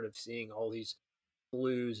tired of seeing all these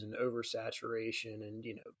blues and oversaturation and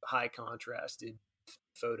high contrasted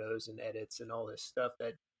photos and edits and all this stuff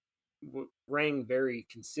that rang very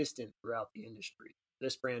consistent throughout the industry.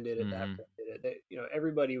 This brand did it, that Mm-hmm. brand did it.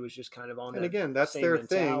 Everybody was just kind of on and that again, that's same their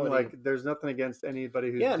thing. mentality. Like there's nothing against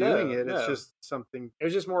anybody who's Yeah, doing no, it. It's no. just something. It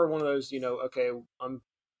was just more one of those, okay, I'm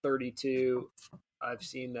 32. I've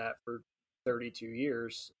seen that for 32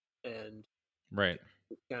 years, and Right.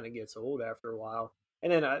 it kind of gets old after a while.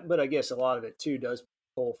 And then, but I guess a lot of it too does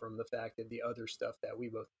pull from the fact that the other stuff that we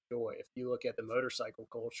both enjoy. If you look at the motorcycle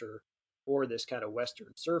culture or this kind of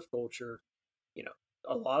Western surf culture, you know,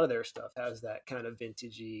 a lot of their stuff has that kind of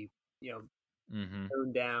vintagey, Mm-hmm.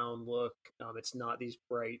 toned down look. It's not these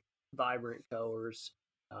bright, vibrant colors.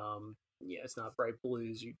 It's not bright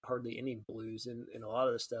blues. You hardly any blues in a lot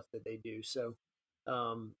of the stuff that they do. So,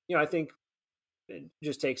 I think it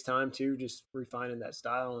just takes time to just refining that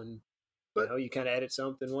style, and But you kind of edit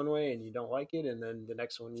something one way and you don't like it, and then the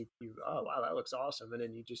next one you oh wow, that looks awesome, and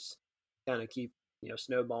then you just kind of keep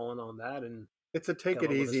snowballing on that and it's a take come it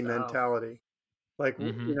up with a easy style. mentality. Like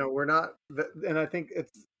Mm-hmm. we're not, and I think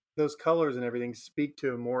it's those colors and everything speak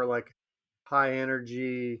to a more like high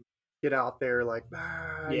energy, get out there like,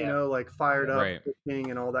 Yeah. like fired up Right. fishing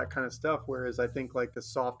and all that kind of stuff. Whereas I think like the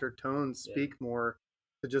softer tones Yeah. speak more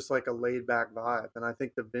to just like a laid back vibe. And I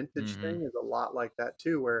think the vintage Mm-hmm. thing is a lot like that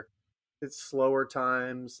too, where it's slower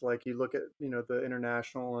times. Like you look at, the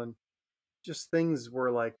international and just things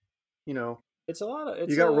were like, you know, It's a lot of you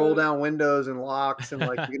it's got roll a down windows and locks and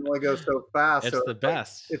like you can only go so fast. So It's the it's like,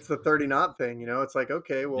 best. it's the 30 knot thing, It's like,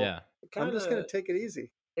 okay, well, Yeah. it I'm kind just going of to take it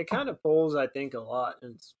easy. it kind of pulls, I think, a lot,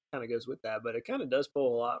 and it kind of goes with that, but it kind of does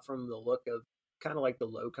pull a lot from the look of kind of like the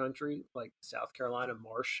low country, like South Carolina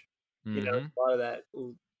marsh. Mm-hmm. It's a lot of that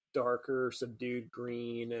darker, subdued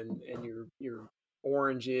green and your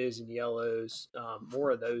oranges and yellows,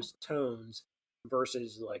 more of those tones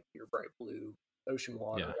versus like your bright blue ocean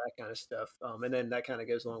water, Yeah. that kind of stuff. And then that kind of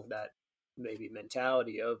goes along with that maybe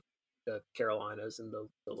mentality of the Carolinas and the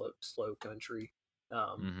slow country.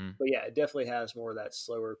 Mm-hmm. But yeah, it definitely has more of that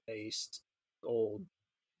slower paced, old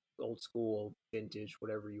old school, vintage,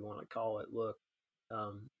 whatever you want to call it, look.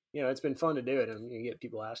 It's been fun to do it, and you get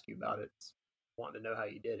people ask you about it, wanting to know how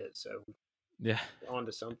you did it. So Yeah. on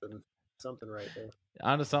to something right there.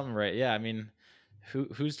 Onto something, right? Yeah. I mean,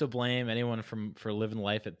 who's to blame anyone for living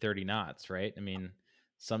life at 30 knots, right? I mean,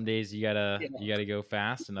 some days Yeah, you gotta go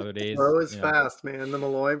fast, and other days, Slow is fast, man. The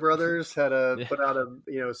Malloy brothers had yeah, put out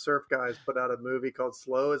surf guys put out a movie called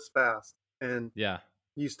Slow is Fast. And yeah,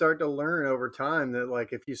 you start to learn over time that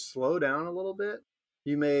like if you slow down a little bit,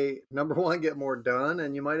 you may number one get more done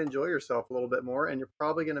and you might enjoy yourself a little bit more and you're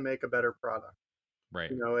probably going to make a better product.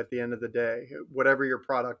 right. At the end of the day, whatever your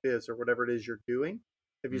product is or whatever it is you're doing,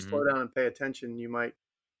 if you Mm-hmm. slow down and pay attention, you might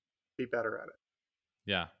be better at it.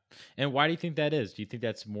 Yeah. And why do you think that is? Do you think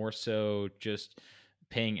that's more so just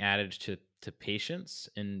paying adage to patience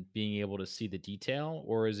and being able to see the detail,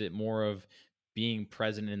 or is it more of being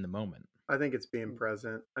present in the moment? I think it's being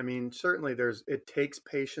present. I mean, certainly it takes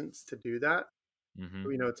patience to do that. Mm-hmm.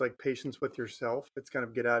 It's like patience with yourself. It's kind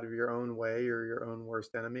of get out of your own way or your own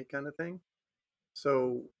worst enemy kind of thing.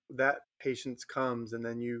 So that patience comes, and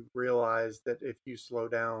then you realize that if you slow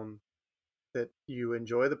down, that you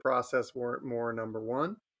enjoy the process more number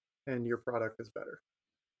one, and your product is better.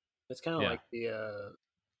 it's kind of Yeah. like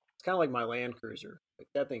it's kind of like my Land Cruiser. Like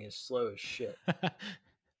that thing is slow as shit,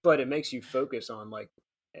 but it makes you focus on like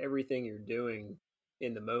everything you're doing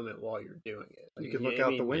in the moment while you're doing it. You Like, can look I out the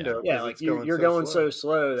mean, Yeah. window yeah, because like it's going you're so going slow. so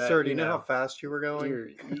slow that Sir, do you know how fast you were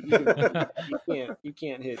going? you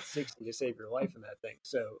can't hit 60 to save your life in that thing.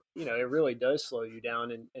 So it really does slow you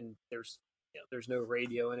down, and there's no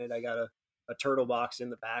radio in it. I got a turtle box in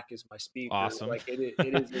the back as my speaker. Awesome. Like it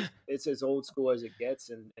is it's as old school as it gets,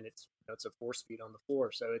 and it's a 4-speed on the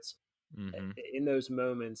floor. So it's Mm-hmm. in those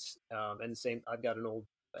moments, and same, I've got an old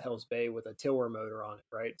Hell's Bay with a tiller motor on it,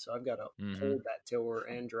 right? So I've got to Mm-hmm. hold that tiller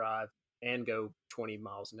and drive and go 20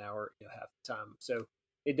 miles an hour, half the time. So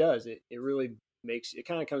it does. It really makes it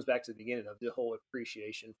kind of comes back to the beginning of the whole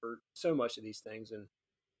appreciation for so much of these things, and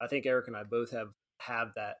I think Eric and I both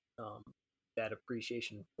have that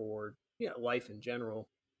appreciation for life in general,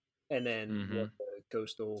 and then Mm-hmm. what the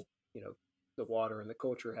coastal, the water and the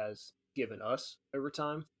culture has given us over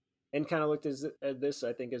time, and kind of looked at this,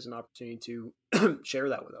 I think, as an opportunity to share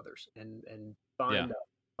that with others and Yeah.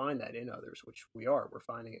 find that in others, which we're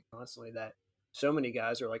finding it constantly. That so many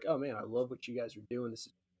guys are like, oh man, I love what you guys are doing. This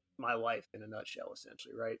is my life in a nutshell,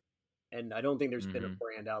 essentially, right? And I don't think there's been Mm-hmm. a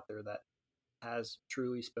brand out there that has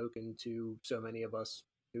truly spoken to so many of us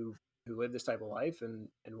who live this type of life and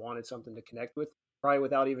wanted something to connect with, probably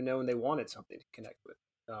without even knowing they wanted something to connect with.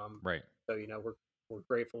 Right. So we're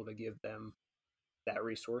grateful to give them that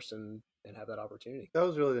resource and have that opportunity. That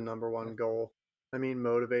was really the number Yeah. one goal. I mean,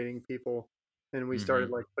 motivating people. And we Mm-hmm. started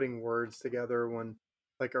like putting words together when,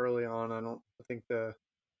 like early on, I think the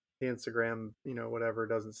Instagram, whatever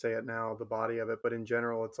doesn't say it now, the body of it, but in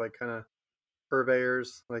general, it's like kind of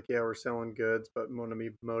purveyors. Like, yeah, we're selling goods, but want to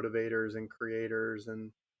be motivators and creators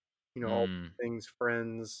and, all Mm. things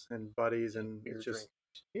friends and buddies. And Beer it's drink. just,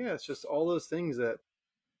 yeah, it's just all those things that,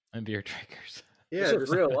 And beer drinkers. It's yeah, just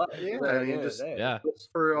just, real life. yeah, Really, I at the mean, end of just the day, Yeah. it's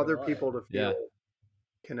for real other life. people to Yeah. feel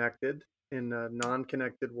connected in a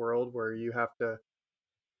non-connected world where you have to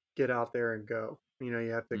get out there and go. You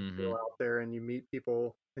have to Mm-hmm. go out there and you meet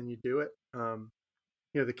people and you do it.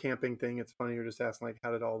 The camping thing, it's funny, you're just asking like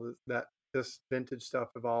how did all this vintage stuff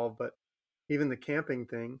evolve, but even the camping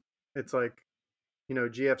thing, it's like,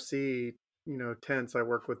 GFC, tents, I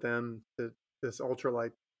work with them, this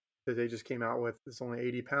ultralight that they just came out with is only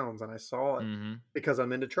 80 pounds and I saw it Mm-hmm. because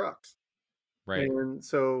I'm into trucks. Right. And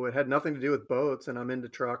so it had nothing to do with boats and I'm into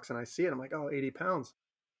trucks and I see it. I'm like, oh, 80 pounds.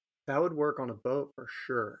 That would work on a boat for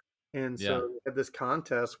sure. And so Yeah. we had this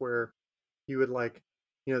contest where you would like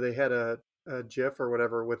they had a GIF or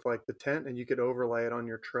whatever with like the tent, and you could overlay it on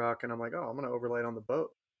your truck. And I'm like, oh, I'm going to overlay it on the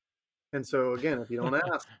boat. And so again, if you don't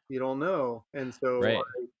ask, you don't know. And so Right.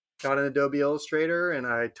 I got an Adobe Illustrator and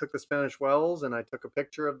I took the Spanish Wells and I took a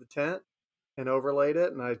picture of the tent and overlaid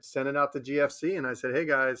it, and I sent it out to GFC and I said, hey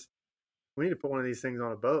guys, we need to put one of these things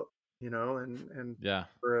on a boat, and Yeah.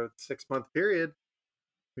 for a 6-month period,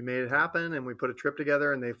 we made it happen, and we put a trip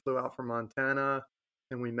together, and they flew out from Montana,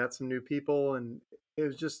 and we met some new people, and it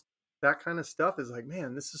was just that kind of stuff is like,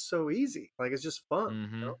 man, this is so easy. Like, it's just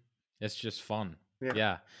fun. It's just fun. Yeah.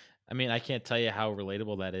 Yeah. I mean, I can't tell you how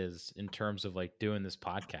relatable that is in terms of like doing this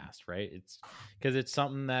podcast, right? It's because it's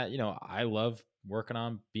something that, I love working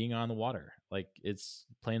on, being on the water. Like, it's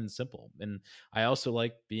plain and simple. And I also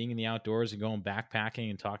like being in the outdoors and going backpacking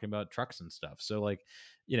and talking about trucks and stuff. So like,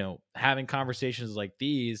 having conversations like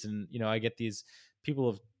these, and I get these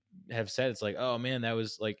people have said, it's like, oh man, that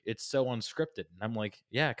was like, it's so unscripted. And I'm like,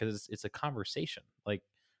 yeah, because it's a conversation. Like,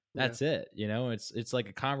 Yeah. that's it. It's like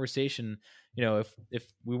a conversation. If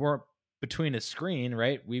we weren't between a screen,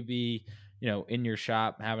 right, we'd be, in your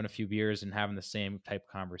shop having a few beers and having the same type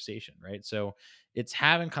of conversation, right? So it's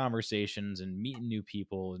having conversations and meeting new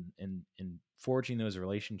people, and forging those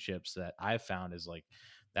relationships that I've found is like,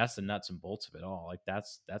 that's the nuts and bolts of it all. Like,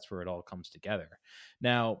 that's where it all comes together.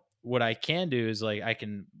 Now, what I can do is like,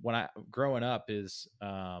 when I growing up is,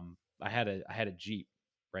 I had a Jeep,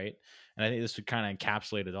 right? And I think this would kind of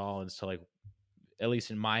encapsulate it all as to like, at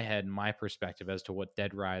least in my head and my perspective, as to what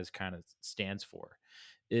Deadrise kind of stands for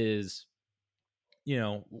is, you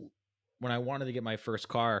know, when I wanted to get my first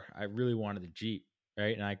car, I really wanted a Jeep,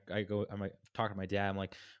 right? And I'm like talking to my dad. I'm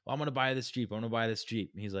like, well, I'm gonna buy this Jeep. I'm gonna buy this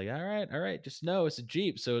Jeep. And he's like, all right, just know it's a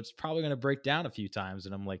Jeep, so it's probably gonna break down a few times.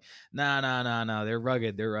 And I'm like, nah, they're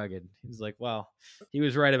rugged. He's like, well, he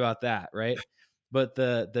was right about that, right? But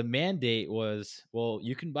the mandate was, well,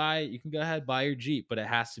 you can go ahead, buy your Jeep, but it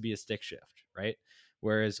has to be a stick shift, right?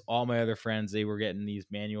 Whereas all my other friends, they were getting these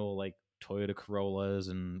manual like Toyota Corollas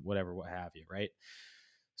and whatever, what have you, right?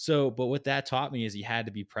 So, but what that taught me is you had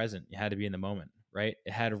to be present. You had to be in the moment, right?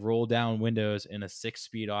 It had roll down windows in a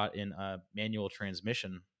 6-speed in a manual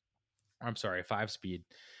transmission. I'm sorry, 5-speed.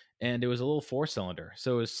 And it was a little 4-cylinder.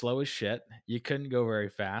 So it was slow as shit. You couldn't go very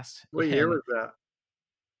fast. What year And was that?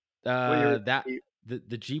 What year was the Jeep?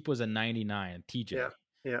 the Jeep was a 99 TJ. Yeah.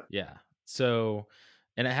 Yeah. Yeah. So,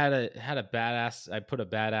 and it had a badass, I put a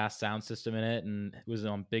badass sound system in it, and it was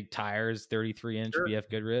on big tires, 33-inch Sure. BF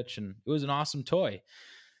Goodrich, and it was an awesome toy.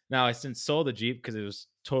 Now I since sold the Jeep because it was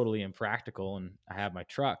totally impractical, and I have my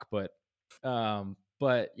truck. But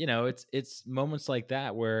it's moments like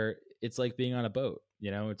that where it's like being on a boat.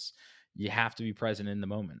 It's, you have to be present in the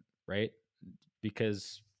moment, right?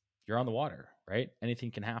 Because you're on the water, right?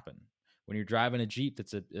 Anything can happen. When you're driving a Jeep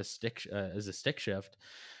that's a stick is a stick shift,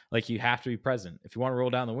 like, you have to be present. If you want to roll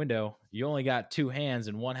down the window, you only got two hands,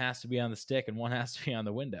 and one has to be on the stick and one has to be on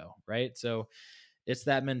the window, right? So it's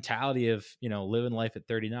that mentality of, living life at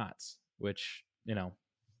 30 knots, which,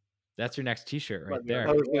 that's your next t-shirt right Might be there.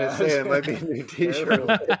 I was going to say it might be a new T-shirt.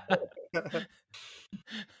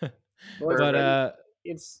 But Perfect.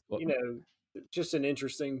 it's well, just an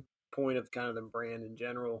interesting point of kind of the brand in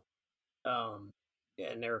general. Yeah,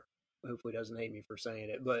 and Eric hopefully doesn't hate me for saying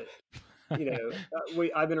it, but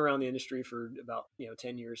I've been around the industry for about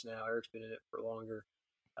 10 years now. Eric's been in it for longer.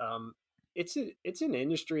 Um, it's an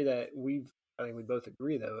industry that I think we both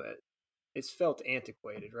agree though, it's felt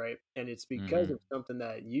antiquated, right? And it's because mhm, of something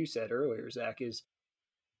that you said earlier, Zach, is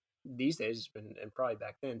these days it's been, and probably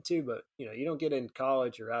back then too, but you don't get in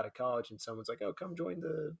college or out of college and someone's like, oh, come join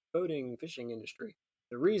the boating fishing industry.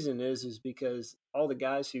 The reason is because all the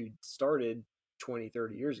guys who started 20,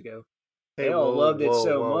 30 years ago, Hey, they all whoa, loved it whoa,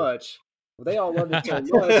 so whoa. much. Well, they all loved it so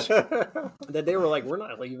much that they were like, we're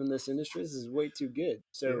not leaving this industry, this is way too good.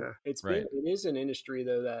 So Yeah. right. it is an industry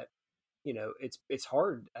though that it's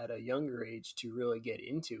hard at a younger age to really get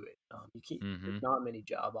into it. You can't. There's Mhm, not many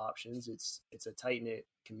job options. It's a tight knit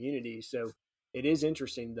community. So it is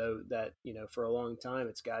interesting though that for a long time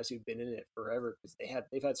it's guys who've been in it forever because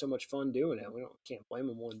they've had so much fun doing it. We can't blame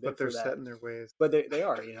them one But bit they're for that. set in their ways. But they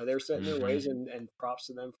are they're set in their mhm, ways, and props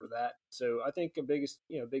to them for that. So I think a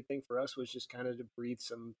big thing for us was just kind of to breathe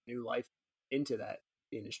some new life into that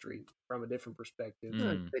industry from a different perspective,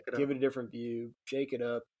 Yeah, mm, take it give up. it a different view, shake it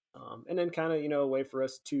up, and then kind of a way for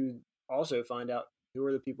us to also find out who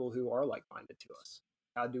are the people who are like minded to us.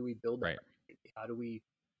 How do we build that right. community?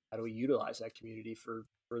 How do we utilize that community for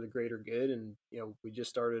the greater good? And we just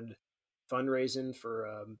started fundraising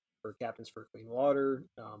for Captains for Clean Water.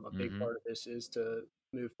 A big Mhm, part of this is to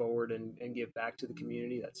move forward and give back to the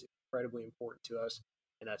community. That's incredibly important to us.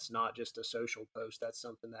 And that's not just a social post. That's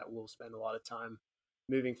something that we'll spend a lot of time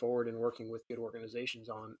moving forward and working with good organizations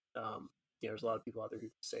on. There's a lot of people out there who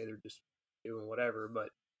say they're just doing whatever, but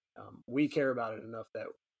we care about it enough that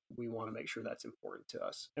we want to make sure that's important to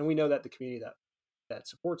us. And we know that the community that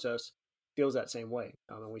supports us feels that same way.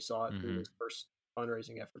 And we saw it through this first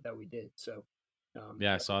fundraising effort that we did. So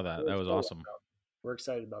I saw that. That was awesome. We're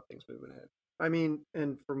excited about things moving ahead. I mean,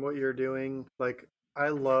 and from what you're doing, like, I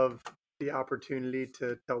love the opportunity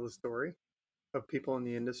to tell the story of people in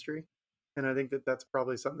the industry. And I think that that's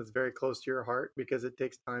probably something that's very close to your heart because it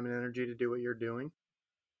takes time and energy to do what you're doing.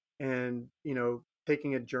 And,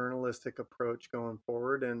 taking a journalistic approach going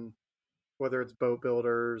forward, and whether it's boat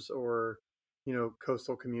builders or,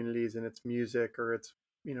 coastal communities and it's music, or it's,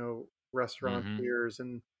 restaurateurs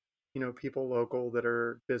and, people local that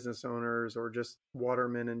are business owners or just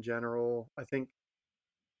watermen in general. I think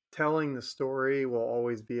telling the story will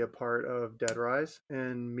always be a part of Deadrise,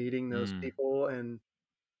 and meeting those people and,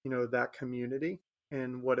 that community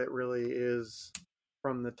and what it really is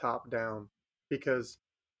from the top down. Because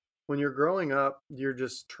when you're growing up, you're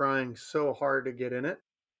just trying so hard to get in it.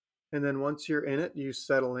 And then once you're in it, you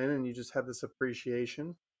settle in and you just have this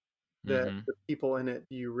appreciation that the people in it,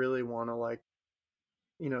 you really want to, like,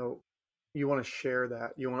 you know, you want to share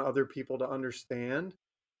that. You want other people to understand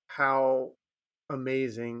how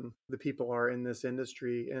amazing the people are in this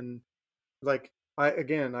industry. And, like,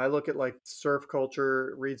 I look at, like, surf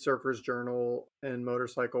culture, read Surfer's Journal and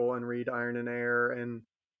Motorcycle, and read Iron and Air, and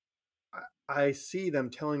I see them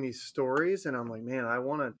telling these stories, and I'm like, man, I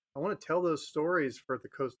want to tell those stories for the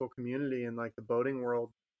coastal community and, like, the boating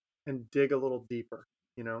world, and dig a little deeper,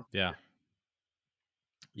 you know? Yeah.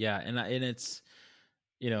 Yeah. And it's,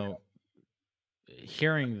 you know,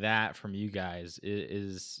 hearing that from you guys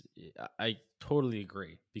is I totally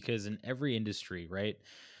agree, because in every industry, right?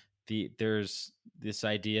 There's this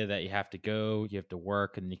idea that you have to go, you have to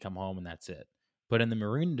work, and then you come home and that's it. But in the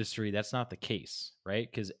marine industry, that's not the case, right?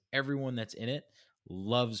 Because everyone that's in it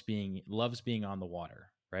loves being on the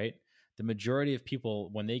water, right? The majority of people,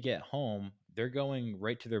 when they get home, they're going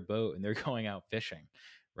right to their boat and they're going out fishing,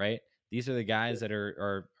 right? These are the guys that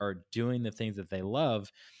are doing the things that they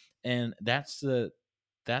love, and that's the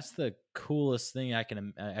coolest thing I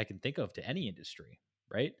can think of to any industry,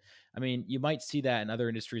 right? I mean, you might see that in other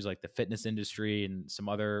industries like the fitness industry and some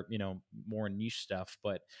other, more niche stuff,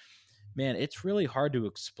 but man, it's really hard to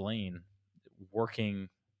explain working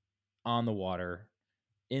on the water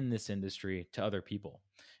in this industry to other people.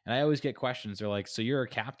 And I always get questions. They're like, "So you're a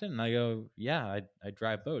captain?" And I go, "Yeah, I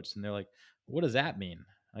drive boats." And they're like, "What does that mean?"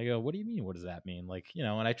 I go, "What do you mean? What does that mean?" Like,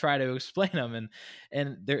 and I try to explain them,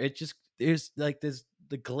 and there it just there's like this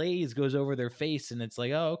the glaze goes over their face, and it's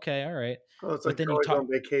like, "Oh, okay, all right." Oh, it's But like then you're you always talk,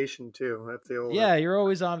 on vacation too. That's the old. yeah, you're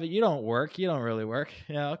always on, but you don't work. You don't really work.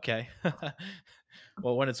 Yeah, okay.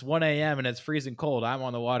 Well, when it's 1 a.m. and it's freezing cold, I'm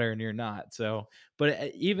on the water and you're not. So,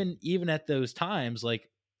 but even at those times, like,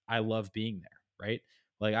 I love being there, right?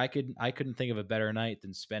 Like, I couldn't think of a better night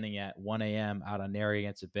than spending at 1 a.m. out on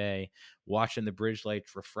Narragansett Bay, watching the bridge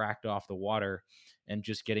lights refract off the water, and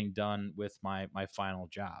just getting done with my final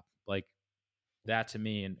job. Like, that to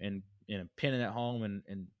me, and pinning it home,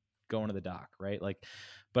 and going to the dock, right? Like,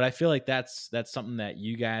 but I feel like that's something that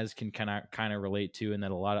you guys can kind of relate to, and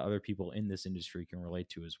that a lot of other people in this industry can relate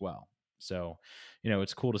to as well. So,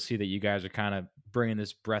 it's cool to see that you guys are kind of bringing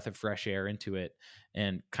this breath of fresh air into it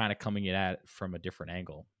and kind of coming at it from a different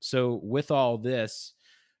angle. So, with all this,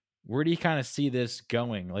 where do you kind of see this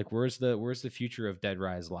going? Like, where's the future of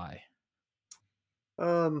Deadrise lie?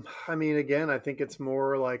 I mean, again, I think it's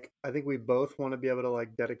more like, I think we both want to be able to,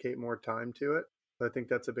 like, dedicate more time to it. I think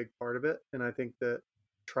that's a big part of it. And I think that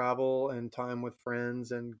travel and time with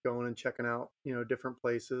friends and going and checking out, different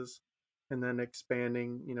places, and then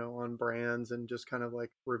expanding, on brands, and just kind of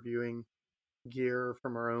like reviewing gear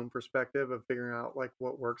from our own perspective of figuring out, like,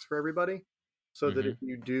 what works for everybody. So that Mm-hmm. if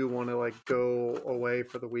you do want to, like, go away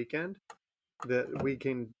for the weekend, that we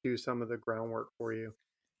can do some of the groundwork for you.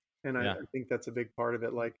 And I Yeah. think that's a big part of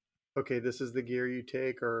it. Like, okay, this is the gear you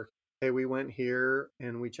take, or hey, we went here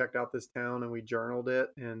and we checked out this town and we journaled it,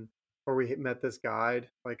 and or we met this guide.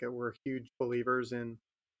 Like, we're huge believers in,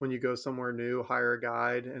 when you go somewhere new, hire a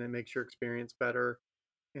guide, and it makes your experience better,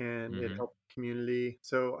 and it Mm-hmm. helps the community.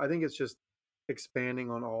 So I think it's just expanding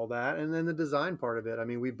on all that, and then the design part of it. I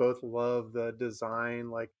mean, we both love the design,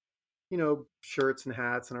 like, shirts and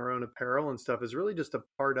hats and our own apparel and stuff is really just a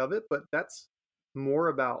part of it, but that's more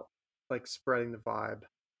about, like, spreading the vibe,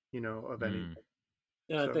 of anything.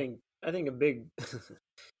 Yeah, So, I think a big,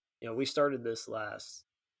 we started this last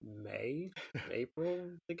April,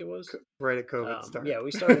 I think it was. Right at COVID started. Yeah,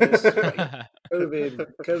 we started this like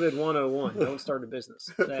COVID 101. Don't start a business.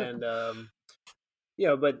 And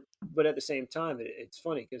but at the same time, it's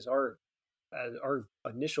funny because our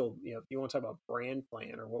initial, if you want to talk about brand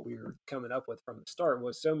plan or what we were coming up with from the start,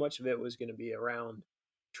 was so much of it was going to be around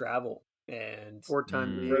travel and 4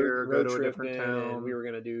 times a year, go to a different town. And we were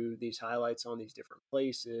going to do these highlights on these different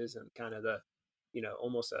places and kind of the,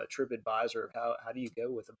 almost a trip advisor of how do you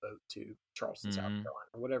go with a boat to Charleston, South Carolina,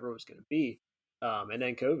 or whatever it was going to be. And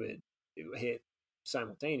then COVID hit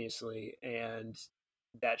simultaneously, and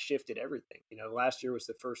that shifted everything. Last year was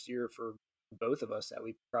the first year for both of us that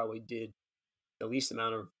we probably did the least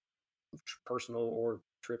amount of personal or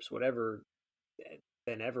trips, whatever,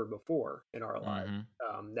 than ever before in our lives.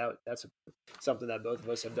 That's something that both of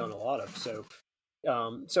us have done a lot of. So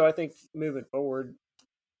I think moving forward,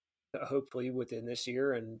 hopefully within this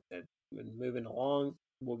year and moving along,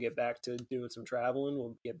 we'll get back to doing some traveling.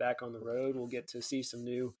 We'll get back on the road. We'll get to see some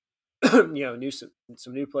new, some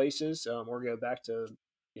new places, or go back to,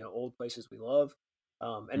 old places we love.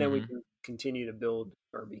 And then we can continue to build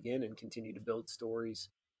or begin and continue to build stories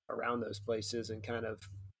around those places and kind of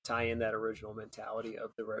tie in that original mentality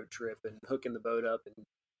of the road trip and hooking the boat up. And,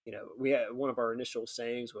 we had one of our initial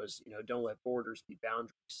sayings was, don't let borders be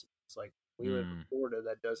boundaries. It's like, we live in Florida.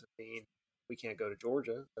 That doesn't mean we can't go to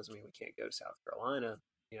Georgia. Doesn't mean we can't go to South Carolina.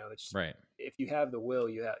 It's right. If you have the will,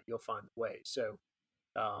 you'll find the way. So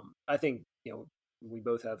I think, we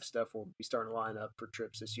both have stuff we'll be starting to line up for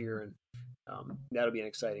trips this year, and that'll be an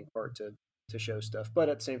exciting part to show stuff. But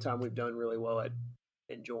at the same time, we've done really well at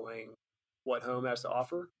enjoying what home has to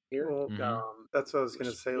offer here. Well, that's what I was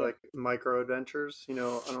going to say, like micro adventures. I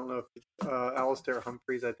don't know if Alistair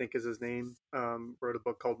Humphreys, I think is his name, wrote a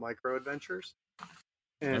book called Micro Adventures.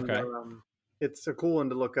 And it's a cool one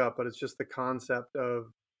to look up, but it's just the concept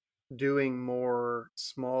of doing more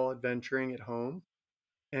small adventuring at home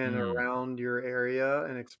and around your area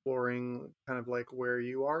and exploring kind of like where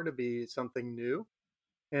you are to be something new.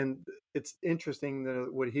 And it's interesting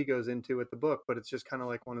what he goes into with the book, but it's just kind of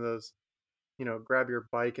like one of those, grab your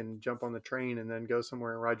bike and jump on the train and then go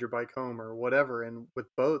somewhere and ride your bike home or whatever. And with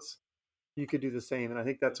boats, you could do the same. And I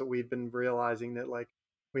think that's what we've been realizing, that like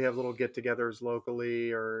we have little get-togethers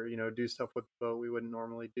locally, or do stuff with the boat we wouldn't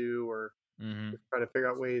normally do, or try to figure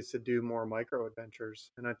out ways to do more micro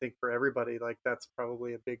adventures. And I think for everybody, like that's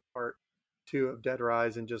probably a big part too of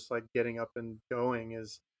Deadrise, and just like getting up and going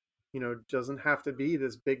is, doesn't have to be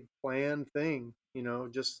this big planned thing.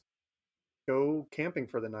 Just go camping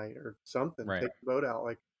for the night or something. Right. Take the boat out.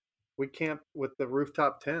 Like we camped with the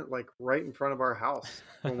rooftop tent like right in front of our house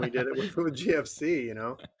when we did it with GFC, and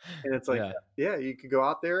it's like, yeah, you could go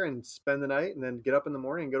out there and spend the night and then get up in the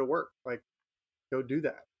morning and go to work. Like, go do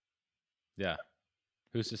that. Yeah.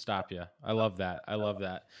 Who's to stop you? I love that.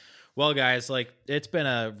 Well, guys, like it's been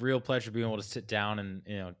a real pleasure being able to sit down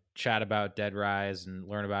and, chat about Deadrise and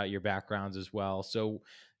learn about your backgrounds as well. So,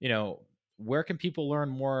 where can people learn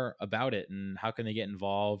more about it, and how can they get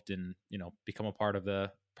involved and, become a part of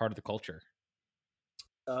the culture?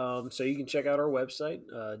 So you can check out our website,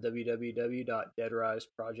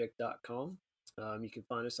 www.deadriseproject.com. You can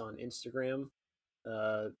find us on Instagram,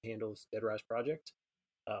 handles Deadrise Project.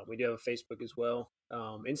 We do have a Facebook as well.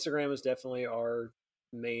 Instagram is definitely our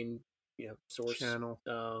main, source channel.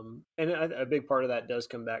 And a big part of that does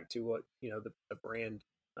come back to what, the brand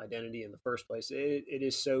identity in the first place. It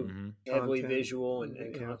is so heavily content, visual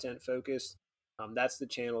and content focused. That's the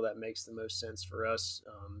channel that makes the most sense for us.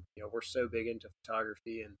 We're so big into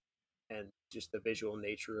photography and just the visual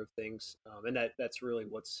nature of things. And that's really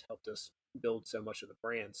what's helped us build so much of the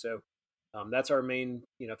brand. So that's our main,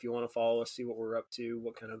 if you want to follow us, see what we're up to,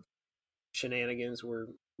 what kind of shenanigans we're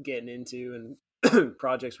getting into and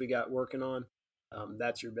projects we got working on.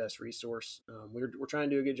 That's your best resource. We're trying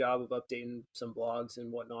to do a good job of updating some blogs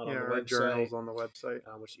and whatnot on the website. Journals on the website,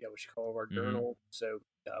 which we call our journal. So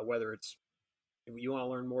whether it's, if you want to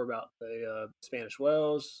learn more about the Spanish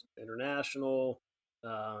Wells, international,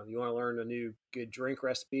 you want to learn a new good drink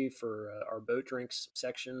recipe for our boat drinks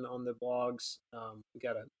section on the blogs. We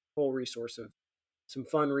got a whole resource of some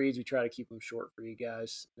fun reads. We try to keep them short for you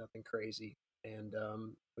guys, nothing crazy. And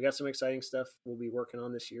we got some exciting stuff we'll be working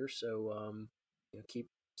on this year. So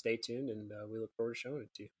stay tuned, and we look forward to showing it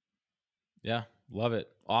to you. Yeah, love it.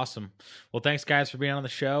 Awesome. Well, thanks guys for being on the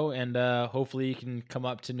show, and hopefully you can come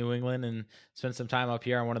up to New England and spend some time up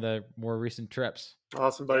here on one of the more recent trips.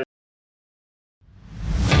 Awesome, buddy.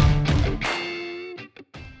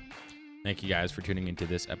 Thank you guys for tuning into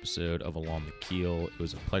this episode of Along the Keel. It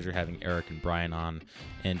was a pleasure having Eric and Brian on,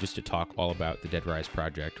 and just to talk all about the Deadrise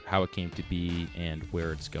Project, how it came to be, and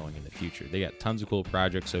where it's going in the future. They got tons of cool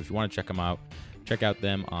projects, so if you want to check them out, check out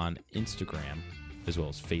them on Instagram, as well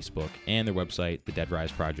as Facebook, and their website,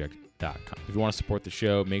 thedeadriseproject.com. If you want to support the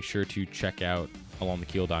show, make sure to check out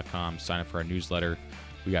alongthekeel.com, sign up for our newsletter.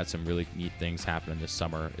 We got some really neat things happening this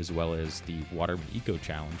summer, as well as the Waterman Eco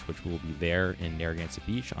Challenge, which will be there in Narragansett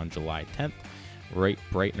Beach on July 10th, right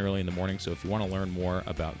bright and early in the morning. So if you want to learn more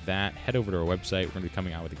about that, head over to our website. We're going to be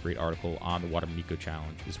coming out with a great article on the Waterman Eco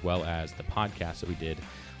Challenge, as well as the podcast that we did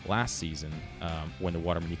last season when the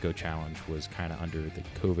Waterman Eco Challenge was kind of under the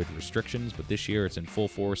COVID restrictions. But this year it's in full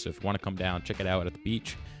force. So if you want to come down, check it out at the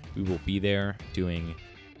beach. We will be there doing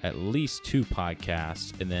at least 2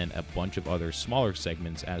 podcasts and then a bunch of other smaller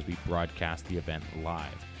segments as we broadcast the event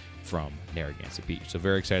live from Narragansett Beach. So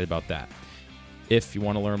very excited about that. If you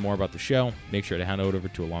want to learn more about the show, make sure to head over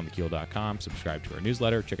to alongthekeel.com, subscribe to our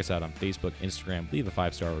newsletter, check us out on Facebook, Instagram, leave a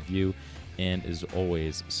 5-star review, and as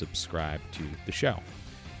always, subscribe to the show.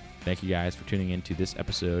 Thank you guys for tuning in to this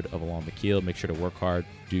episode of Along the Keel. Make sure to work hard,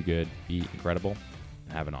 do good, be incredible,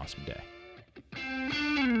 and have an awesome day.